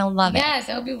City. You're going to love it. Yes,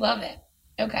 I hope you love it.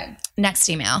 Okay. Next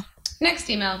email.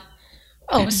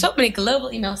 Oh, so many global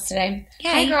emails today. Yay.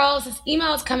 Hi, girls. This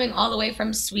email is coming all the way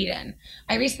from Sweden.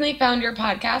 I recently found your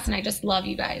podcast, and I just love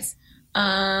you guys.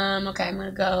 Okay, I'm going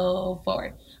to go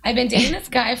forward. I've been dating this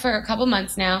guy for a couple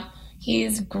months now.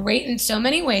 He's great in so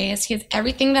many ways. He has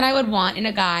everything that I would want in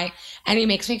a guy, and he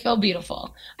makes me feel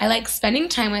beautiful. I like spending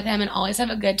time with him and always have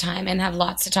a good time and have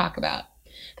lots to talk about.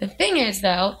 The thing is,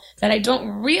 though, that I don't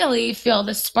really feel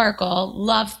the sparkle,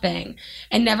 love thing,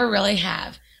 and never really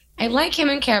have. I like him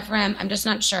and care for him. I'm just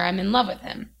not sure I'm in love with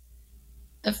him.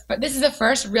 this is the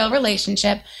first real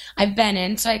relationship I've been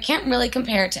in, so I can't really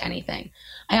compare it to anything.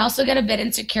 I also get a bit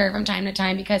insecure from time to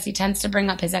time because he tends to bring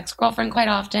up his ex-girlfriend quite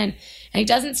often, and he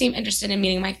doesn't seem interested in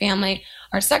meeting my family.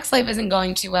 Our sex life isn't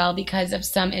going too well because of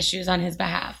some issues on his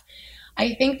behalf.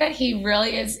 I think that he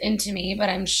really is into me, but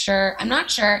I'm not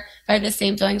sure if I have the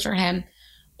same feelings for him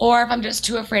or if I'm just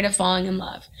too afraid of falling in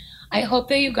love. I hope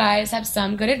that you guys have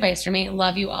some good advice for me.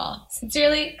 Love you all.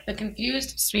 Sincerely, the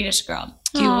confused Swedish girl.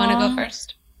 Do you want to go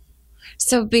first?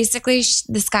 So basically,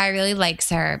 this guy really likes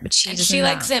her, but she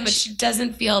likes him, but she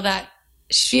doesn't feel that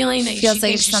feeling that she feels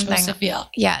like she's supposed to feel.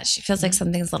 Yeah, she feels like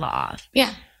something's a little off.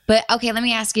 Yeah. But okay, let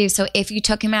me ask you. So if you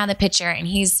took him out of the picture and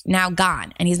he's now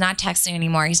gone and he's not texting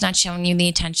anymore, he's not showing you the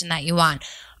attention that you want,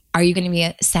 are you going to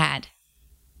be sad?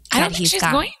 I don't think she's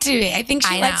going to be. I think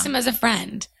she likes him as a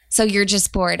friend. So you're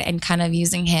just bored and kind of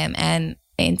using him, and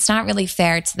it's not really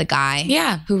fair to the guy,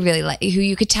 who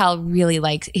you could tell really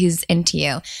likes, who's into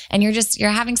you, and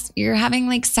you're having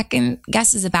like second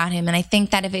guesses about him. And I think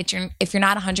that if you're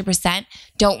not 100%,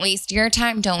 don't waste your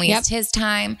time, don't waste his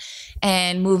time,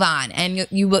 and move on. And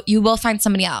you will find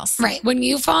somebody else. Right. When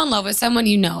you fall in love with someone,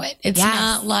 you know it. It's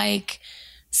not like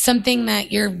something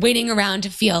that you're waiting around to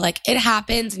feel. Like, it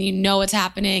happens and you know what's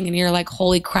happening and you're like,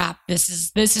 holy crap, this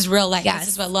is real life. This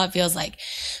is what love feels like.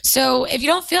 So if you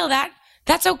don't feel that,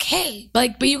 that's okay.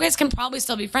 Like, but you guys can probably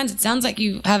still be friends. It sounds like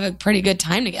you have a pretty good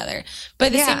time together. But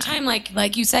at the same time,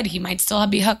 like you said, he might still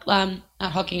be hooked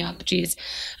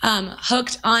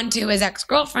onto his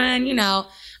ex-girlfriend. You know,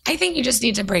 I think you just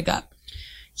need to break up.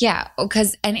 Yeah,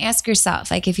 and ask yourself,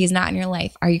 like, if he's not in your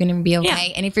life, are you going to be okay?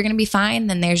 Yeah. And if you're going to be fine,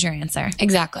 then there's your answer.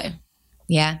 Exactly.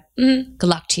 Yeah. Mm-hmm. Good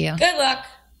luck to you. Good luck.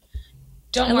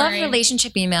 I love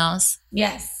relationship emails.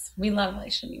 Yes, we love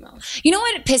relationship emails. You know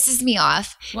what pisses me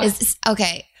off? Is,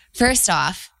 okay, first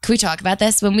off, can we talk about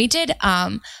this? When we did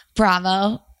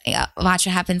Bravo, Watch What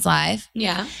Happens Live.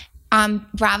 Yeah.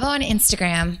 Bravo on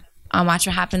Instagram, on Watch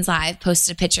What Happens Live,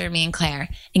 posted a picture of me and Claire.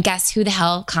 And guess who the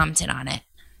hell commented on it?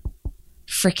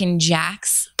 Freaking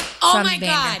Jax from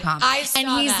Vanderpump. God, I saw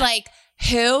and he's that. Like,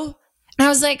 who? And I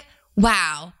was like,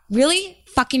 wow, really?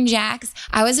 Fucking Jax?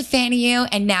 I was a fan of you,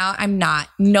 and now I'm not.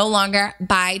 No longer.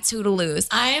 Bye, toodaloos.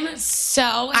 I'm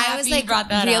so happy I was like, you brought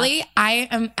that really? up.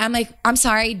 I'm like, I'm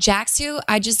sorry, Jax who?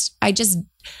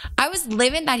 I was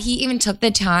livid that he even took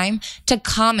the time to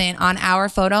comment on our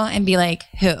photo and be like,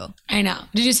 who? I know.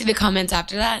 Did you see the comments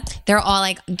after that? They're all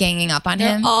like ganging up on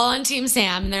him. They're all on Team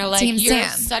Sam. And they're like, you're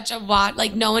such a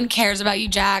like, no one cares about you,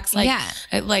 Jax. Like,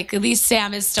 like, at least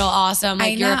Sam is still awesome.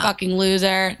 Like, you're a fucking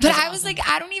loser. But I was like,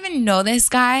 I don't even know this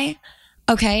guy.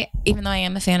 Okay, even though I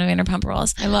am a fan of Vanderpump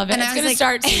Rules. I love it. And it's going to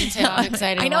start soon, too. I'm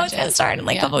excited. I know it's going to start in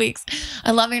like a couple weeks.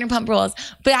 I love Vanderpump Rules.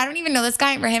 But I don't even know this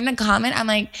guy. For him to comment, I'm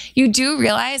like, you do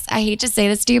realize, I hate to say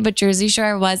this to you, but Jersey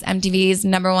Shore was MTV's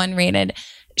 #1 rated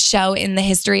show in the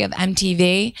history of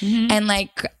MTV. Mm-hmm. And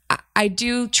like, I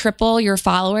do triple your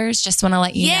followers. Just want to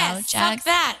let you know, Jax. Fuck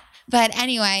that. But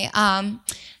anyway,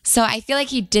 so I feel like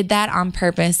he did that on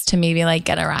purpose to maybe like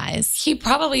get a rise. He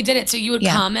probably did it so you would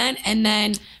comment, and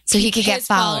then so he could get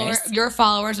followers. Your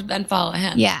followers would then follow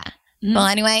him. Yeah. Mm-hmm. Well,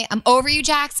 anyway, I'm over you,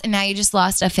 Jax, and now you just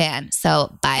lost a fan.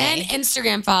 So bye. And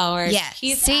Instagram followers. Yeah.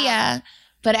 See ya.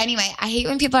 But anyway, I hate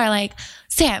when people are like,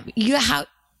 Sam,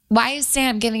 why is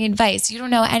Sam giving advice? You don't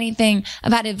know anything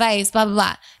about advice, blah, blah,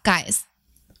 blah. Guys,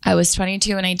 I was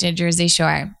 22 when I did Jersey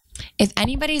Shore. If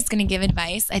anybody's going to give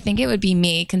advice, I think it would be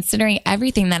me, considering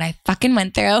everything that I fucking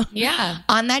went through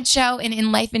on that show and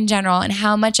in life in general, and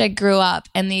how much I grew up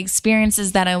and the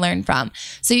experiences that I learned from.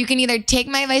 So you can either take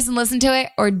my advice and listen to it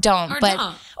or don't.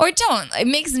 Or don't. It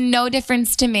makes no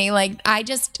difference to me. Like, I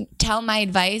just tell my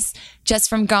advice just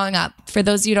from growing up. For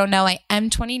those of you who don't know, I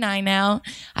am 29 now.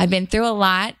 I've been through a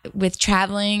lot with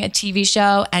traveling, a TV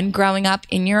show, and growing up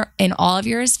in all of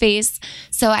your space.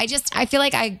 So I feel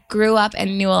like I grew up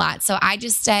and knew a lot. So I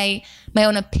just say my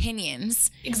own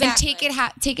opinions and take it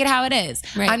how it is.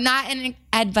 Right. I'm not an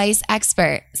advice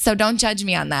expert, so don't judge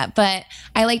me on that. But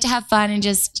I like to have fun and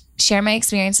just share my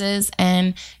experiences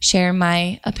and share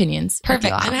my opinions.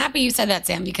 Perfect. I'm happy you said that,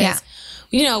 Sam, because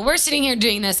you know, we're sitting here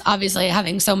doing this, obviously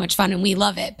having so much fun, and we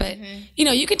love it. But you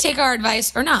know, you can take our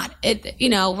advice or not.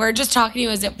 We're just talking to you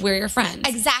as if we're your friends.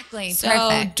 Exactly. So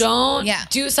perfect. Don't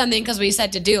do something because we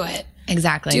said to do it.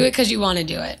 Exactly. Do it because you want to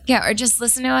do it. Yeah, or just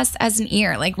listen to us as an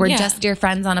ear. Like, we're just your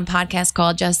friends on a podcast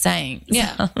called Just Saying.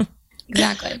 Yeah.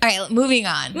 Exactly. All right, moving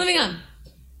on.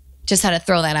 Just had to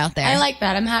throw that out there. I like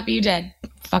that. I'm happy you did.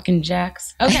 Fucking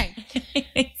Jax. Okay.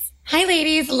 Hi,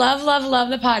 ladies. Love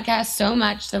the podcast so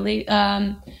much.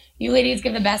 You ladies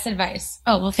give the best advice.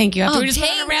 Oh, well, thank you. After we just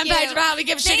went on a rampage about how we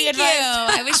give shitty advice.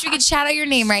 I wish we could shout out your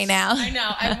name right now. I know,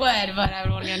 I would, but I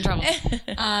would want to get in trouble.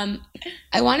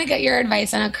 I want to get your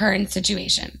advice on a current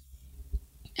situation.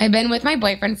 I've been with my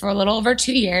boyfriend for a little over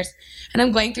 2 years, and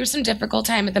I'm going through some difficult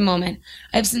time at the moment.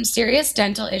 I have some serious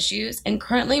dental issues and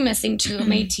currently missing 2 of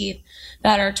my teeth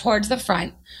that are towards the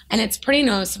front, and it's pretty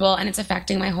noticeable, and it's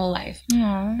affecting my whole life.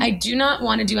 Aww. I do not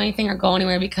want to do anything or go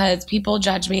anywhere because people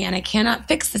judge me, and I cannot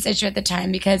fix this issue at the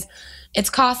time because it's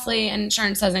costly and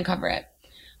insurance doesn't cover it.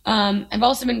 I've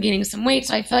also been gaining some weight,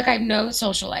 so I feel like I have no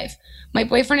social life. My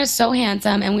boyfriend is so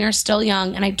handsome, and we are still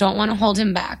young, and I don't want to hold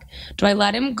him back. Do I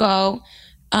let him go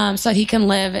so that he can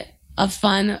live a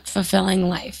fun, fulfilling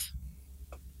life?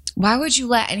 Why would you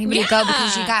let anybody go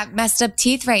because you got messed up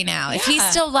teeth right now? Yeah. If he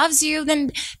still loves you,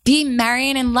 then be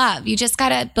marrying in love. You just got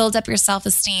to build up your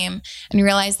self-esteem and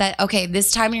realize that, okay,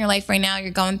 this time in your life right now,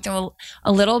 you're going through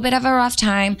a little bit of a rough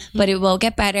time, but it will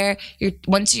get better.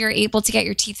 Once you're able to get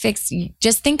your teeth fixed,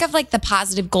 just think of like the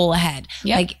positive goal ahead.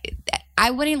 Yep. Like, I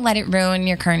wouldn't let it ruin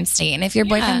your current state. And if your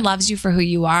boyfriend loves you for who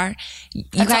you are, you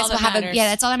guys will have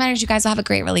that's all that matters. You guys will have a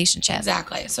great relationship.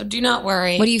 Exactly. So do not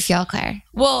worry. What do you feel, Claire?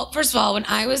 Well, first of all, when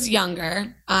I was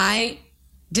younger, I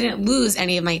didn't lose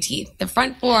any of my teeth. The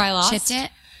front 4 I lost. Chipped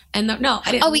it? And no,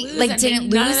 I didn't lose any. Didn't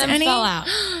lose None of them any? fell out.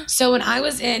 So when I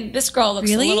was in, this girl looks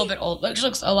a little bit old. She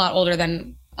looks a lot older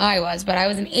than I was, but I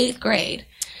was in 8th grade.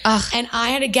 Ugh. And I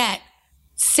had to get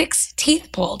 6 teeth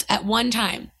pulled at one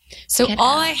time. So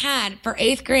all I had for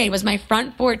 8th grade was my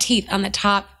front 4 teeth on the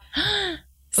top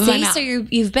of my mouth. So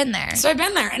you've been there. So I've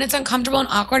been there, and it's uncomfortable and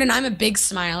awkward, and I'm a big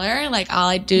smiler. Like, all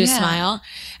I do is smile,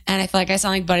 and I feel like I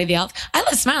sound like Buddy the Elf. I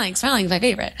love smiling. Smiling is my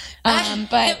favorite.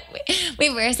 But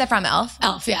wait, where is that from? Elf?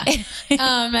 Elf, yeah.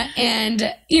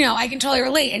 And, you know, I can totally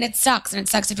relate, and it sucks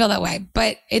to feel that way.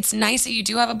 But it's nice that you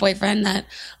do have a boyfriend that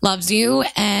loves you,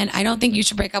 and I don't think you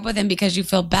should break up with him because you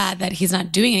feel bad that he's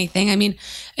not doing anything. I mean,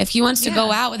 if he wants to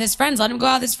go out with his friends, let him go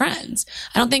out with his friends.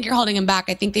 I don't think you're holding him back.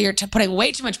 I think that you're putting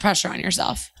way too much pressure on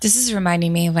yourself. This is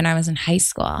reminding me of when I was in high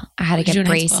school. I had to get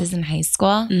braces in high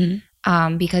school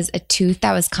because a tooth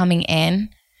that was coming in,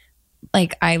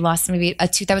 like I lost maybe a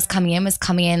tooth that was coming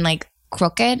in like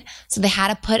crooked. So they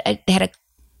had to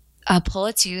pull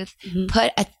a tooth,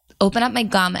 open up my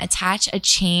gum, attach a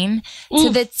chain to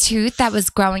the tooth that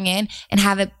was growing in and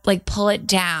have it like pull it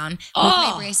down with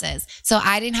my braces. So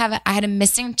I had a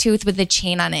missing tooth with a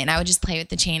chain on it, and I would just play with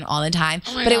the chain all the time.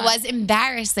 But God. It was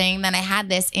embarrassing that I had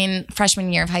this in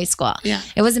freshman year of high school. Yeah.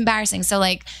 It was embarrassing. So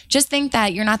like, just think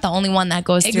that you're not the only one that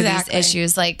goes through these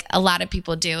issues. Like a lot of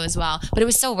people do as well, but it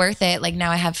was so worth it. Like now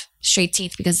I have straight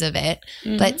teeth because of it,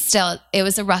 but still it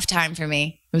was a rough time for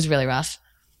me. It was really rough.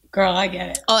 Girl, I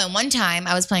get it. Oh, and one time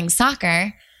I was playing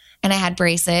soccer and I had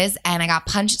braces and I got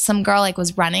punched. Some girl like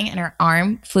was running and her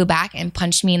arm flew back and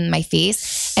punched me in my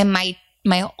face. And my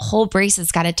whole braces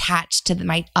got attached to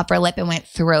my upper lip and went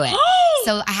through it.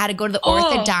 So I had to go to the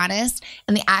orthodontist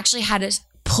and they actually had to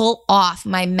pull off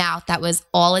my mouth that was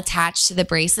all attached to the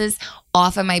braces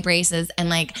off of my braces. And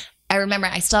like, I remember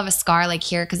I still have a scar like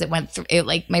here because it went through it,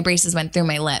 like my braces went through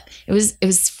my lip. It was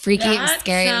freaky, it was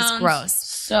scary, it was gross.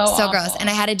 So gross. And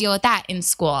I had to deal with that in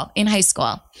high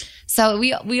school. So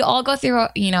we all go through,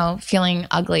 you know, feeling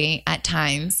ugly at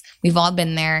times. We've all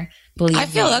been there. Believe me. I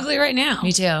feel ugly right now.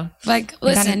 Me too. Like,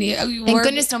 listen, thank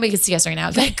goodness nobody can see us right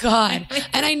now. Thank God.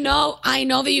 And I know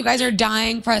that you guys are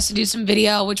dying for us to do some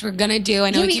video, which we're gonna do. I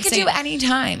know we could do it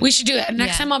anytime. We should do it.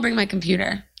 Next time I'll bring my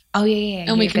computer. Oh yeah.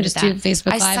 And we can just do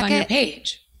Facebook Live on your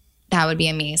page. That would be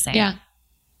amazing. Yeah.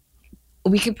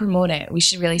 We could promote it. We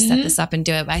should really set this up and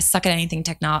do it. But I suck at anything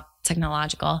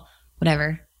technological,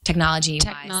 whatever. Technological.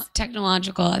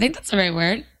 I think that's the right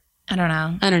word. I don't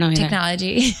know either.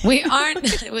 Technology. We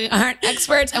aren't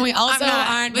experts, and we also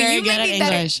aren't very good at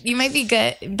English. You might be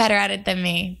better at it than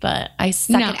me, but I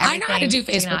suck at everything. I know how to do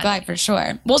Facebook Live for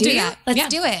sure. We'll do that. Let's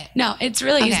do it. No, it's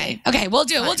really easy. Okay, we'll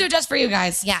do it. We'll do it just for you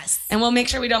guys. Yes. And we'll make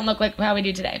sure we don't look like how we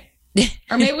do today.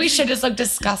 Or maybe we should just look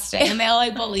disgusting and they'll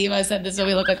like believe us that this is what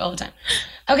we look like all the time.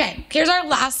 Okay, here's our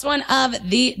last one of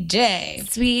the day.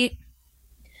 Sweet.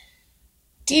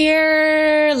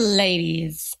 Dear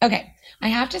ladies. Okay, I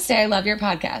have to say I love your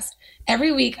podcast.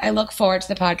 Every week I look forward to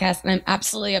the podcast and I'm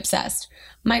absolutely obsessed.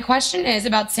 My question is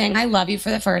about saying I love you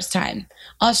for the first time.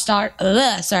 I'll start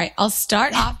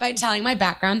off by telling my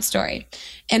background story.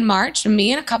 In March,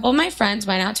 me and a couple of my friends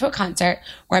went out to a concert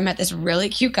where I met this really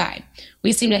cute guy.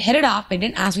 We seemed to hit it off, but he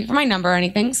didn't ask me for my number or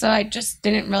anything, so I just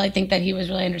didn't really think that he was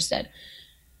really interested.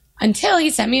 Until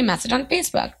he sent me a message on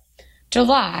Facebook,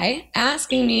 July,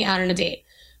 asking me out on a date.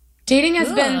 Dating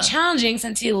has been challenging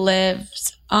since he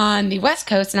lives on the West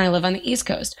Coast and I live on the East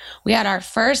Coast. We had our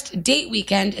first date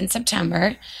weekend in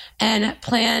September and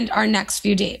planned our next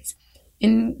few dates.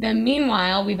 In the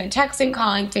meanwhile, we've been texting,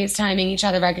 calling, FaceTiming each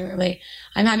other regularly.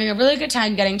 I'm having a really good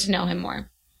time getting to know him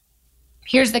more.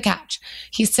 Here's the catch.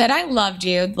 He said, I loved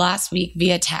you last week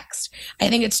via text. I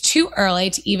think it's too early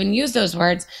to even use those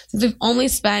words since we've only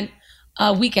spent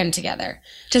a weekend together.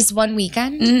 Just one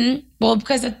weekend? Mm-hmm. Well,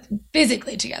 because it's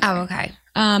physically together. Oh, okay.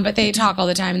 But they talk all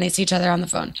the time and they see each other on the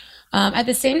phone. At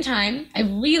the same time, I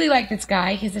really like this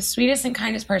guy. He's the sweetest and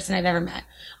kindest person I've ever met.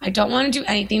 I don't want to do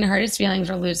anything to hurt his feelings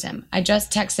or lose him. I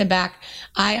just texted back,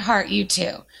 I heart you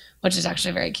too, which is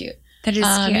actually very cute. That is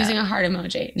cute. Using a heart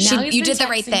emoji. You did the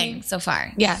right thing so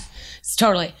far. Yeah,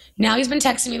 totally. Now he's been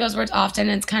texting me those words often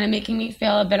and it's kind of making me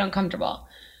feel a bit uncomfortable.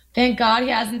 Thank God he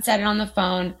hasn't said it on the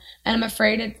phone, and I'm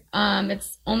afraid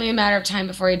it's only a matter of time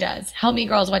before he does. Help me,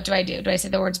 girls. What do I do? Do I say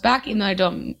the words back even though I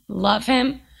don't love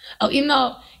him? Oh, even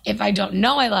though if I don't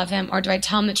know I love him, or do I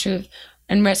tell him the truth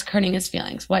and risk hurting his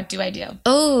feelings? What do I do?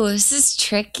 Oh, this is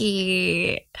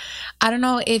tricky. I don't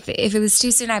know if it was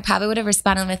too soon, I probably would have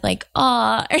responded with like,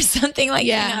 oh, or something like,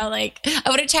 like I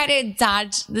would have tried to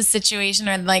dodge the situation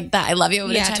or like that I love you. I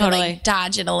would have tried to like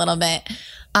dodge it a little bit.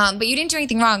 But you didn't do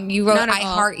anything wrong. You wrote I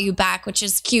heart you back, which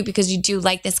is cute because you do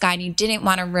like this guy and you didn't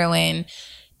want to ruin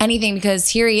anything because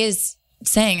here he is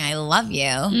saying I love you.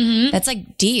 Mm-hmm. That's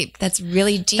like deep. That's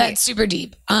really deep. That's super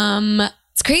deep.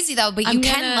 It's crazy though, but you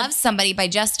can love somebody by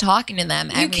just talking to them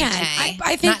every day.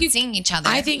 I think not seeing each other.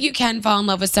 I think you can fall in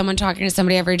love with someone talking to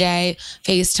somebody every day,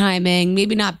 FaceTiming,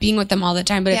 maybe not being with them all the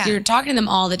time, but if you're talking to them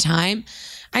all the time,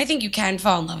 I think you can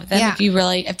fall in love with them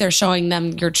if they're showing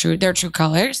them their true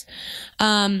colors.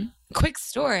 Quick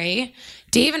story.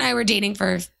 Dave and I were dating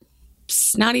for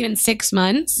not even 6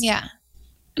 months. Yeah.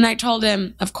 And I told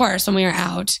him, of course, when we were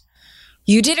out.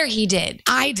 You did or he did?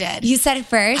 I did. You said it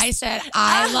first? I said,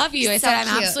 I love you. I said, I'm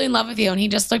absolutely in love with you. And he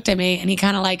just looked at me and he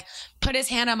kind of like put his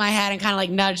hand on my head and kind of like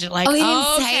nudged it like, he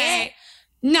didn't say it?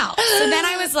 No. So then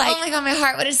I was like, oh my God, my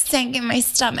heart would have sank in my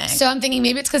stomach. So I'm thinking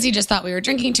maybe it's because he just thought we were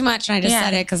drinking too much and I just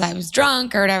said it because I was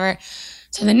drunk or whatever.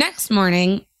 So the next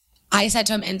morning, I said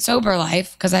to him in sober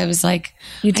life, because I was like,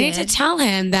 I need to tell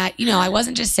him that, I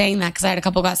wasn't just saying that because I had a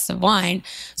couple glasses of wine.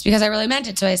 It's because I really meant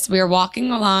it. So we were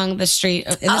walking along the street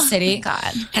in the city. Oh my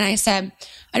God. And I said,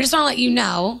 I just want to let you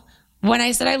know, when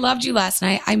I said I loved you last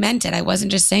night, I meant it. I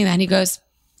wasn't just saying that. And he goes,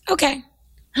 okay.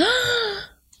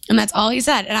 And that's all he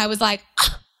said. And I was like,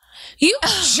 you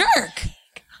jerk.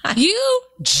 You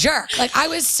jerk. Like, I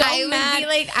was so mad. Would be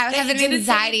like, I would have an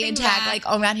anxiety attack. Like,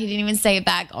 oh man, he didn't even say it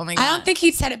back. Oh my God. I don't think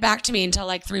he said it back to me until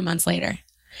like 3 months later.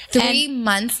 3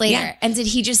 months later. Yeah. And did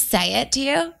he just say it to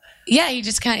you? Yeah, he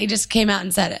just came out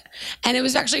and said it. And it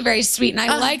was actually very sweet. And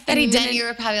I like that he didn't. Then you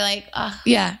were probably like, oh.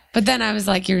 Yeah. But then I was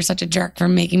like, you're such a jerk for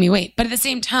making me wait. But at the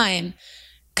same time,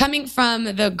 coming from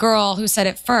the girl who said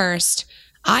it first,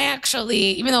 I actually,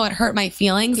 even though it hurt my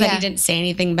feelings that he didn't say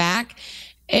anything back,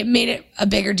 it made it a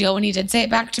bigger deal when he did say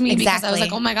it back to me because I was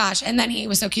like, oh my gosh. And then he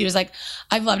was so cute. He was like,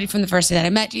 I've loved you from the first day that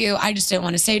I met you. I just didn't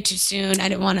want to say it too soon. I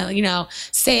didn't want to,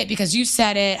 say it because you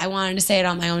said it. I wanted to say it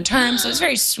on my own terms. So it's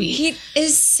very sweet. He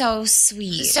is so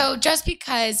sweet. So just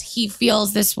because he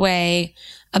feels this way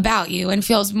about you and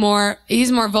he's more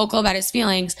vocal about his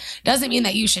feelings doesn't mean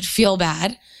that you should feel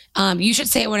bad. You should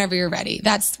say it whenever you're ready.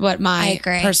 That's what my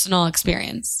personal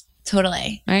experience.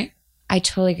 Totally. Right? I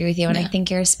totally agree with you. And I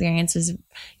think your experience was,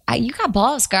 you got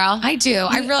balls, girl. I do.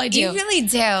 I really do. You really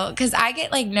do. Because I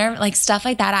get like nervous, like stuff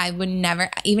like that. I would never,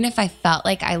 even if I felt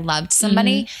like I loved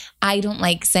somebody, I don't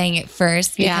like saying it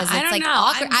first because it's like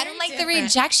awkward. I don't like the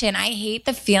rejection. I hate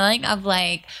the feeling of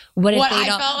like, what if they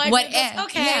don't,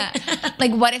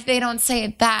 like what if they don't say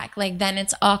it back? Like then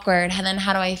it's awkward. And then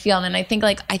how do I feel? And I think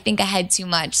ahead too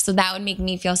much. So that would make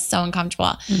me feel so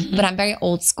uncomfortable. Mm-hmm. But I'm very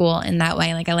old school in that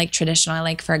way. Like I like traditional. I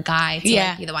like for a guy to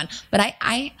like be the one. But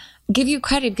I give you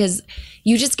credit because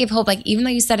you just give hope. Like even though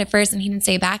you said it first and he didn't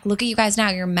say it back, look at you guys now.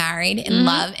 You're married in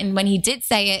love. And when he did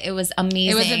say it, it was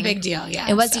amazing. It was a big deal. Yeah.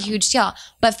 It was a huge deal.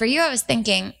 But for you, I was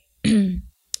thinking, I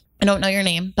don't know your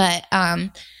name, but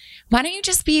why don't you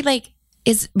just be like,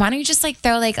 why don't you just like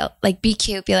throw like be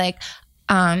cute, be like,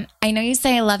 I know you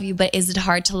say I love you, but is it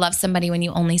hard to love somebody when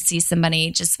you only see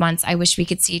somebody just once? I wish we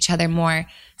could see each other more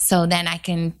so then I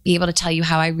can be able to tell you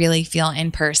how I really feel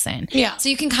in person. Yeah. So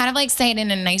you can kind of like say it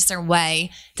in a nicer way.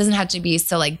 It doesn't have to be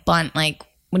so like blunt, like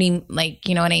when you like,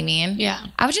 you know what I mean? Yeah.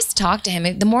 I would just talk to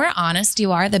him. The more honest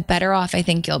you are, the better off I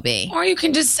think you'll be. Or you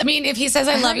can just, if he says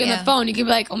I love you on the phone, you can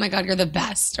be like, oh my God, you're the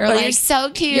best. Or like, you're so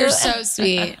cute. You're so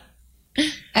sweet.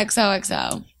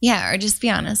 XOXO. Yeah. Or just be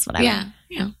honest, whatever. Yeah.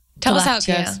 Yeah. Tell us how it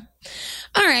goes.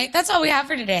 All right. That's all we have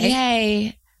for today.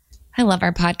 Yay. I love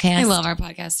our podcast. I love our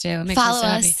podcast too. It makes Follow me so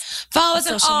us. happy. Follow us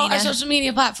on all our social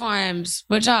media platforms,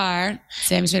 which are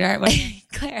Sam Sweetheart. What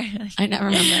Claire. I never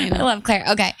remember. I love Claire.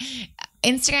 Okay.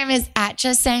 Instagram is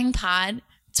 @JustSayingPod.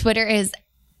 Twitter is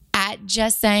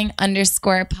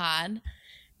 @JustSaying_pod.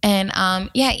 And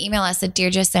email us at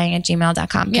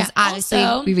dearjustsaying@gmail.com. Because obviously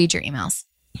we read your emails.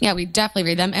 Yeah, we definitely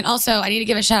read them. And also, I need to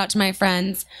give a shout out to my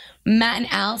friends, Matt and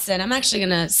Allison. I'm actually going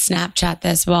to Snapchat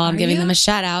this while I'm giving them a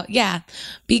shout out. Yeah,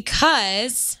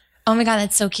 because... Oh my God,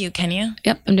 that's so cute. Can you?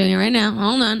 Yep, I'm doing it right now.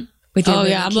 Hold on. I'm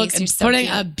putting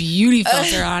a beauty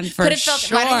filter on for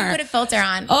sure. Why don't you put a filter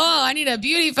on? Oh, I need a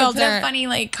beauty filter. Put a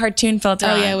funny cartoon filter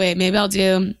on. Oh yeah, wait. Maybe I'll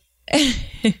do...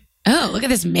 Oh, look at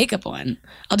this makeup one.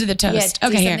 I'll do the toast. Yeah,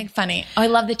 do something funny. Oh, I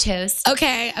love the toast.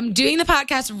 Okay, I'm doing the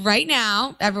podcast right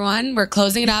now, everyone. We're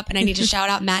closing it up, and I need to shout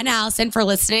out Matt and Allison for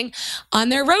listening on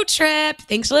their road trip.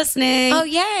 Thanks for listening. Oh,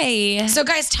 yay. So,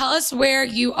 guys, tell us where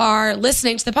you are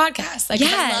listening to the podcast.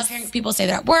 I love hearing people say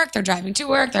they're at work, they're driving to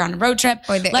work, they're on a road trip.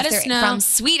 Or let us know. From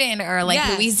Sweden or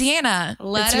Louisiana.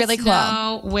 Let us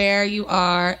know where you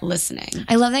are listening.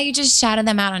 I love that you just shouted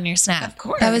them out on your Snap. Of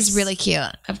course. That was really cute.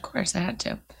 Of course, I had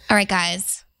to. All right,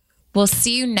 guys. We'll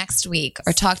see you next week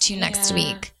or talk to you next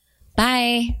week.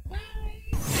 Bye.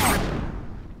 Bye.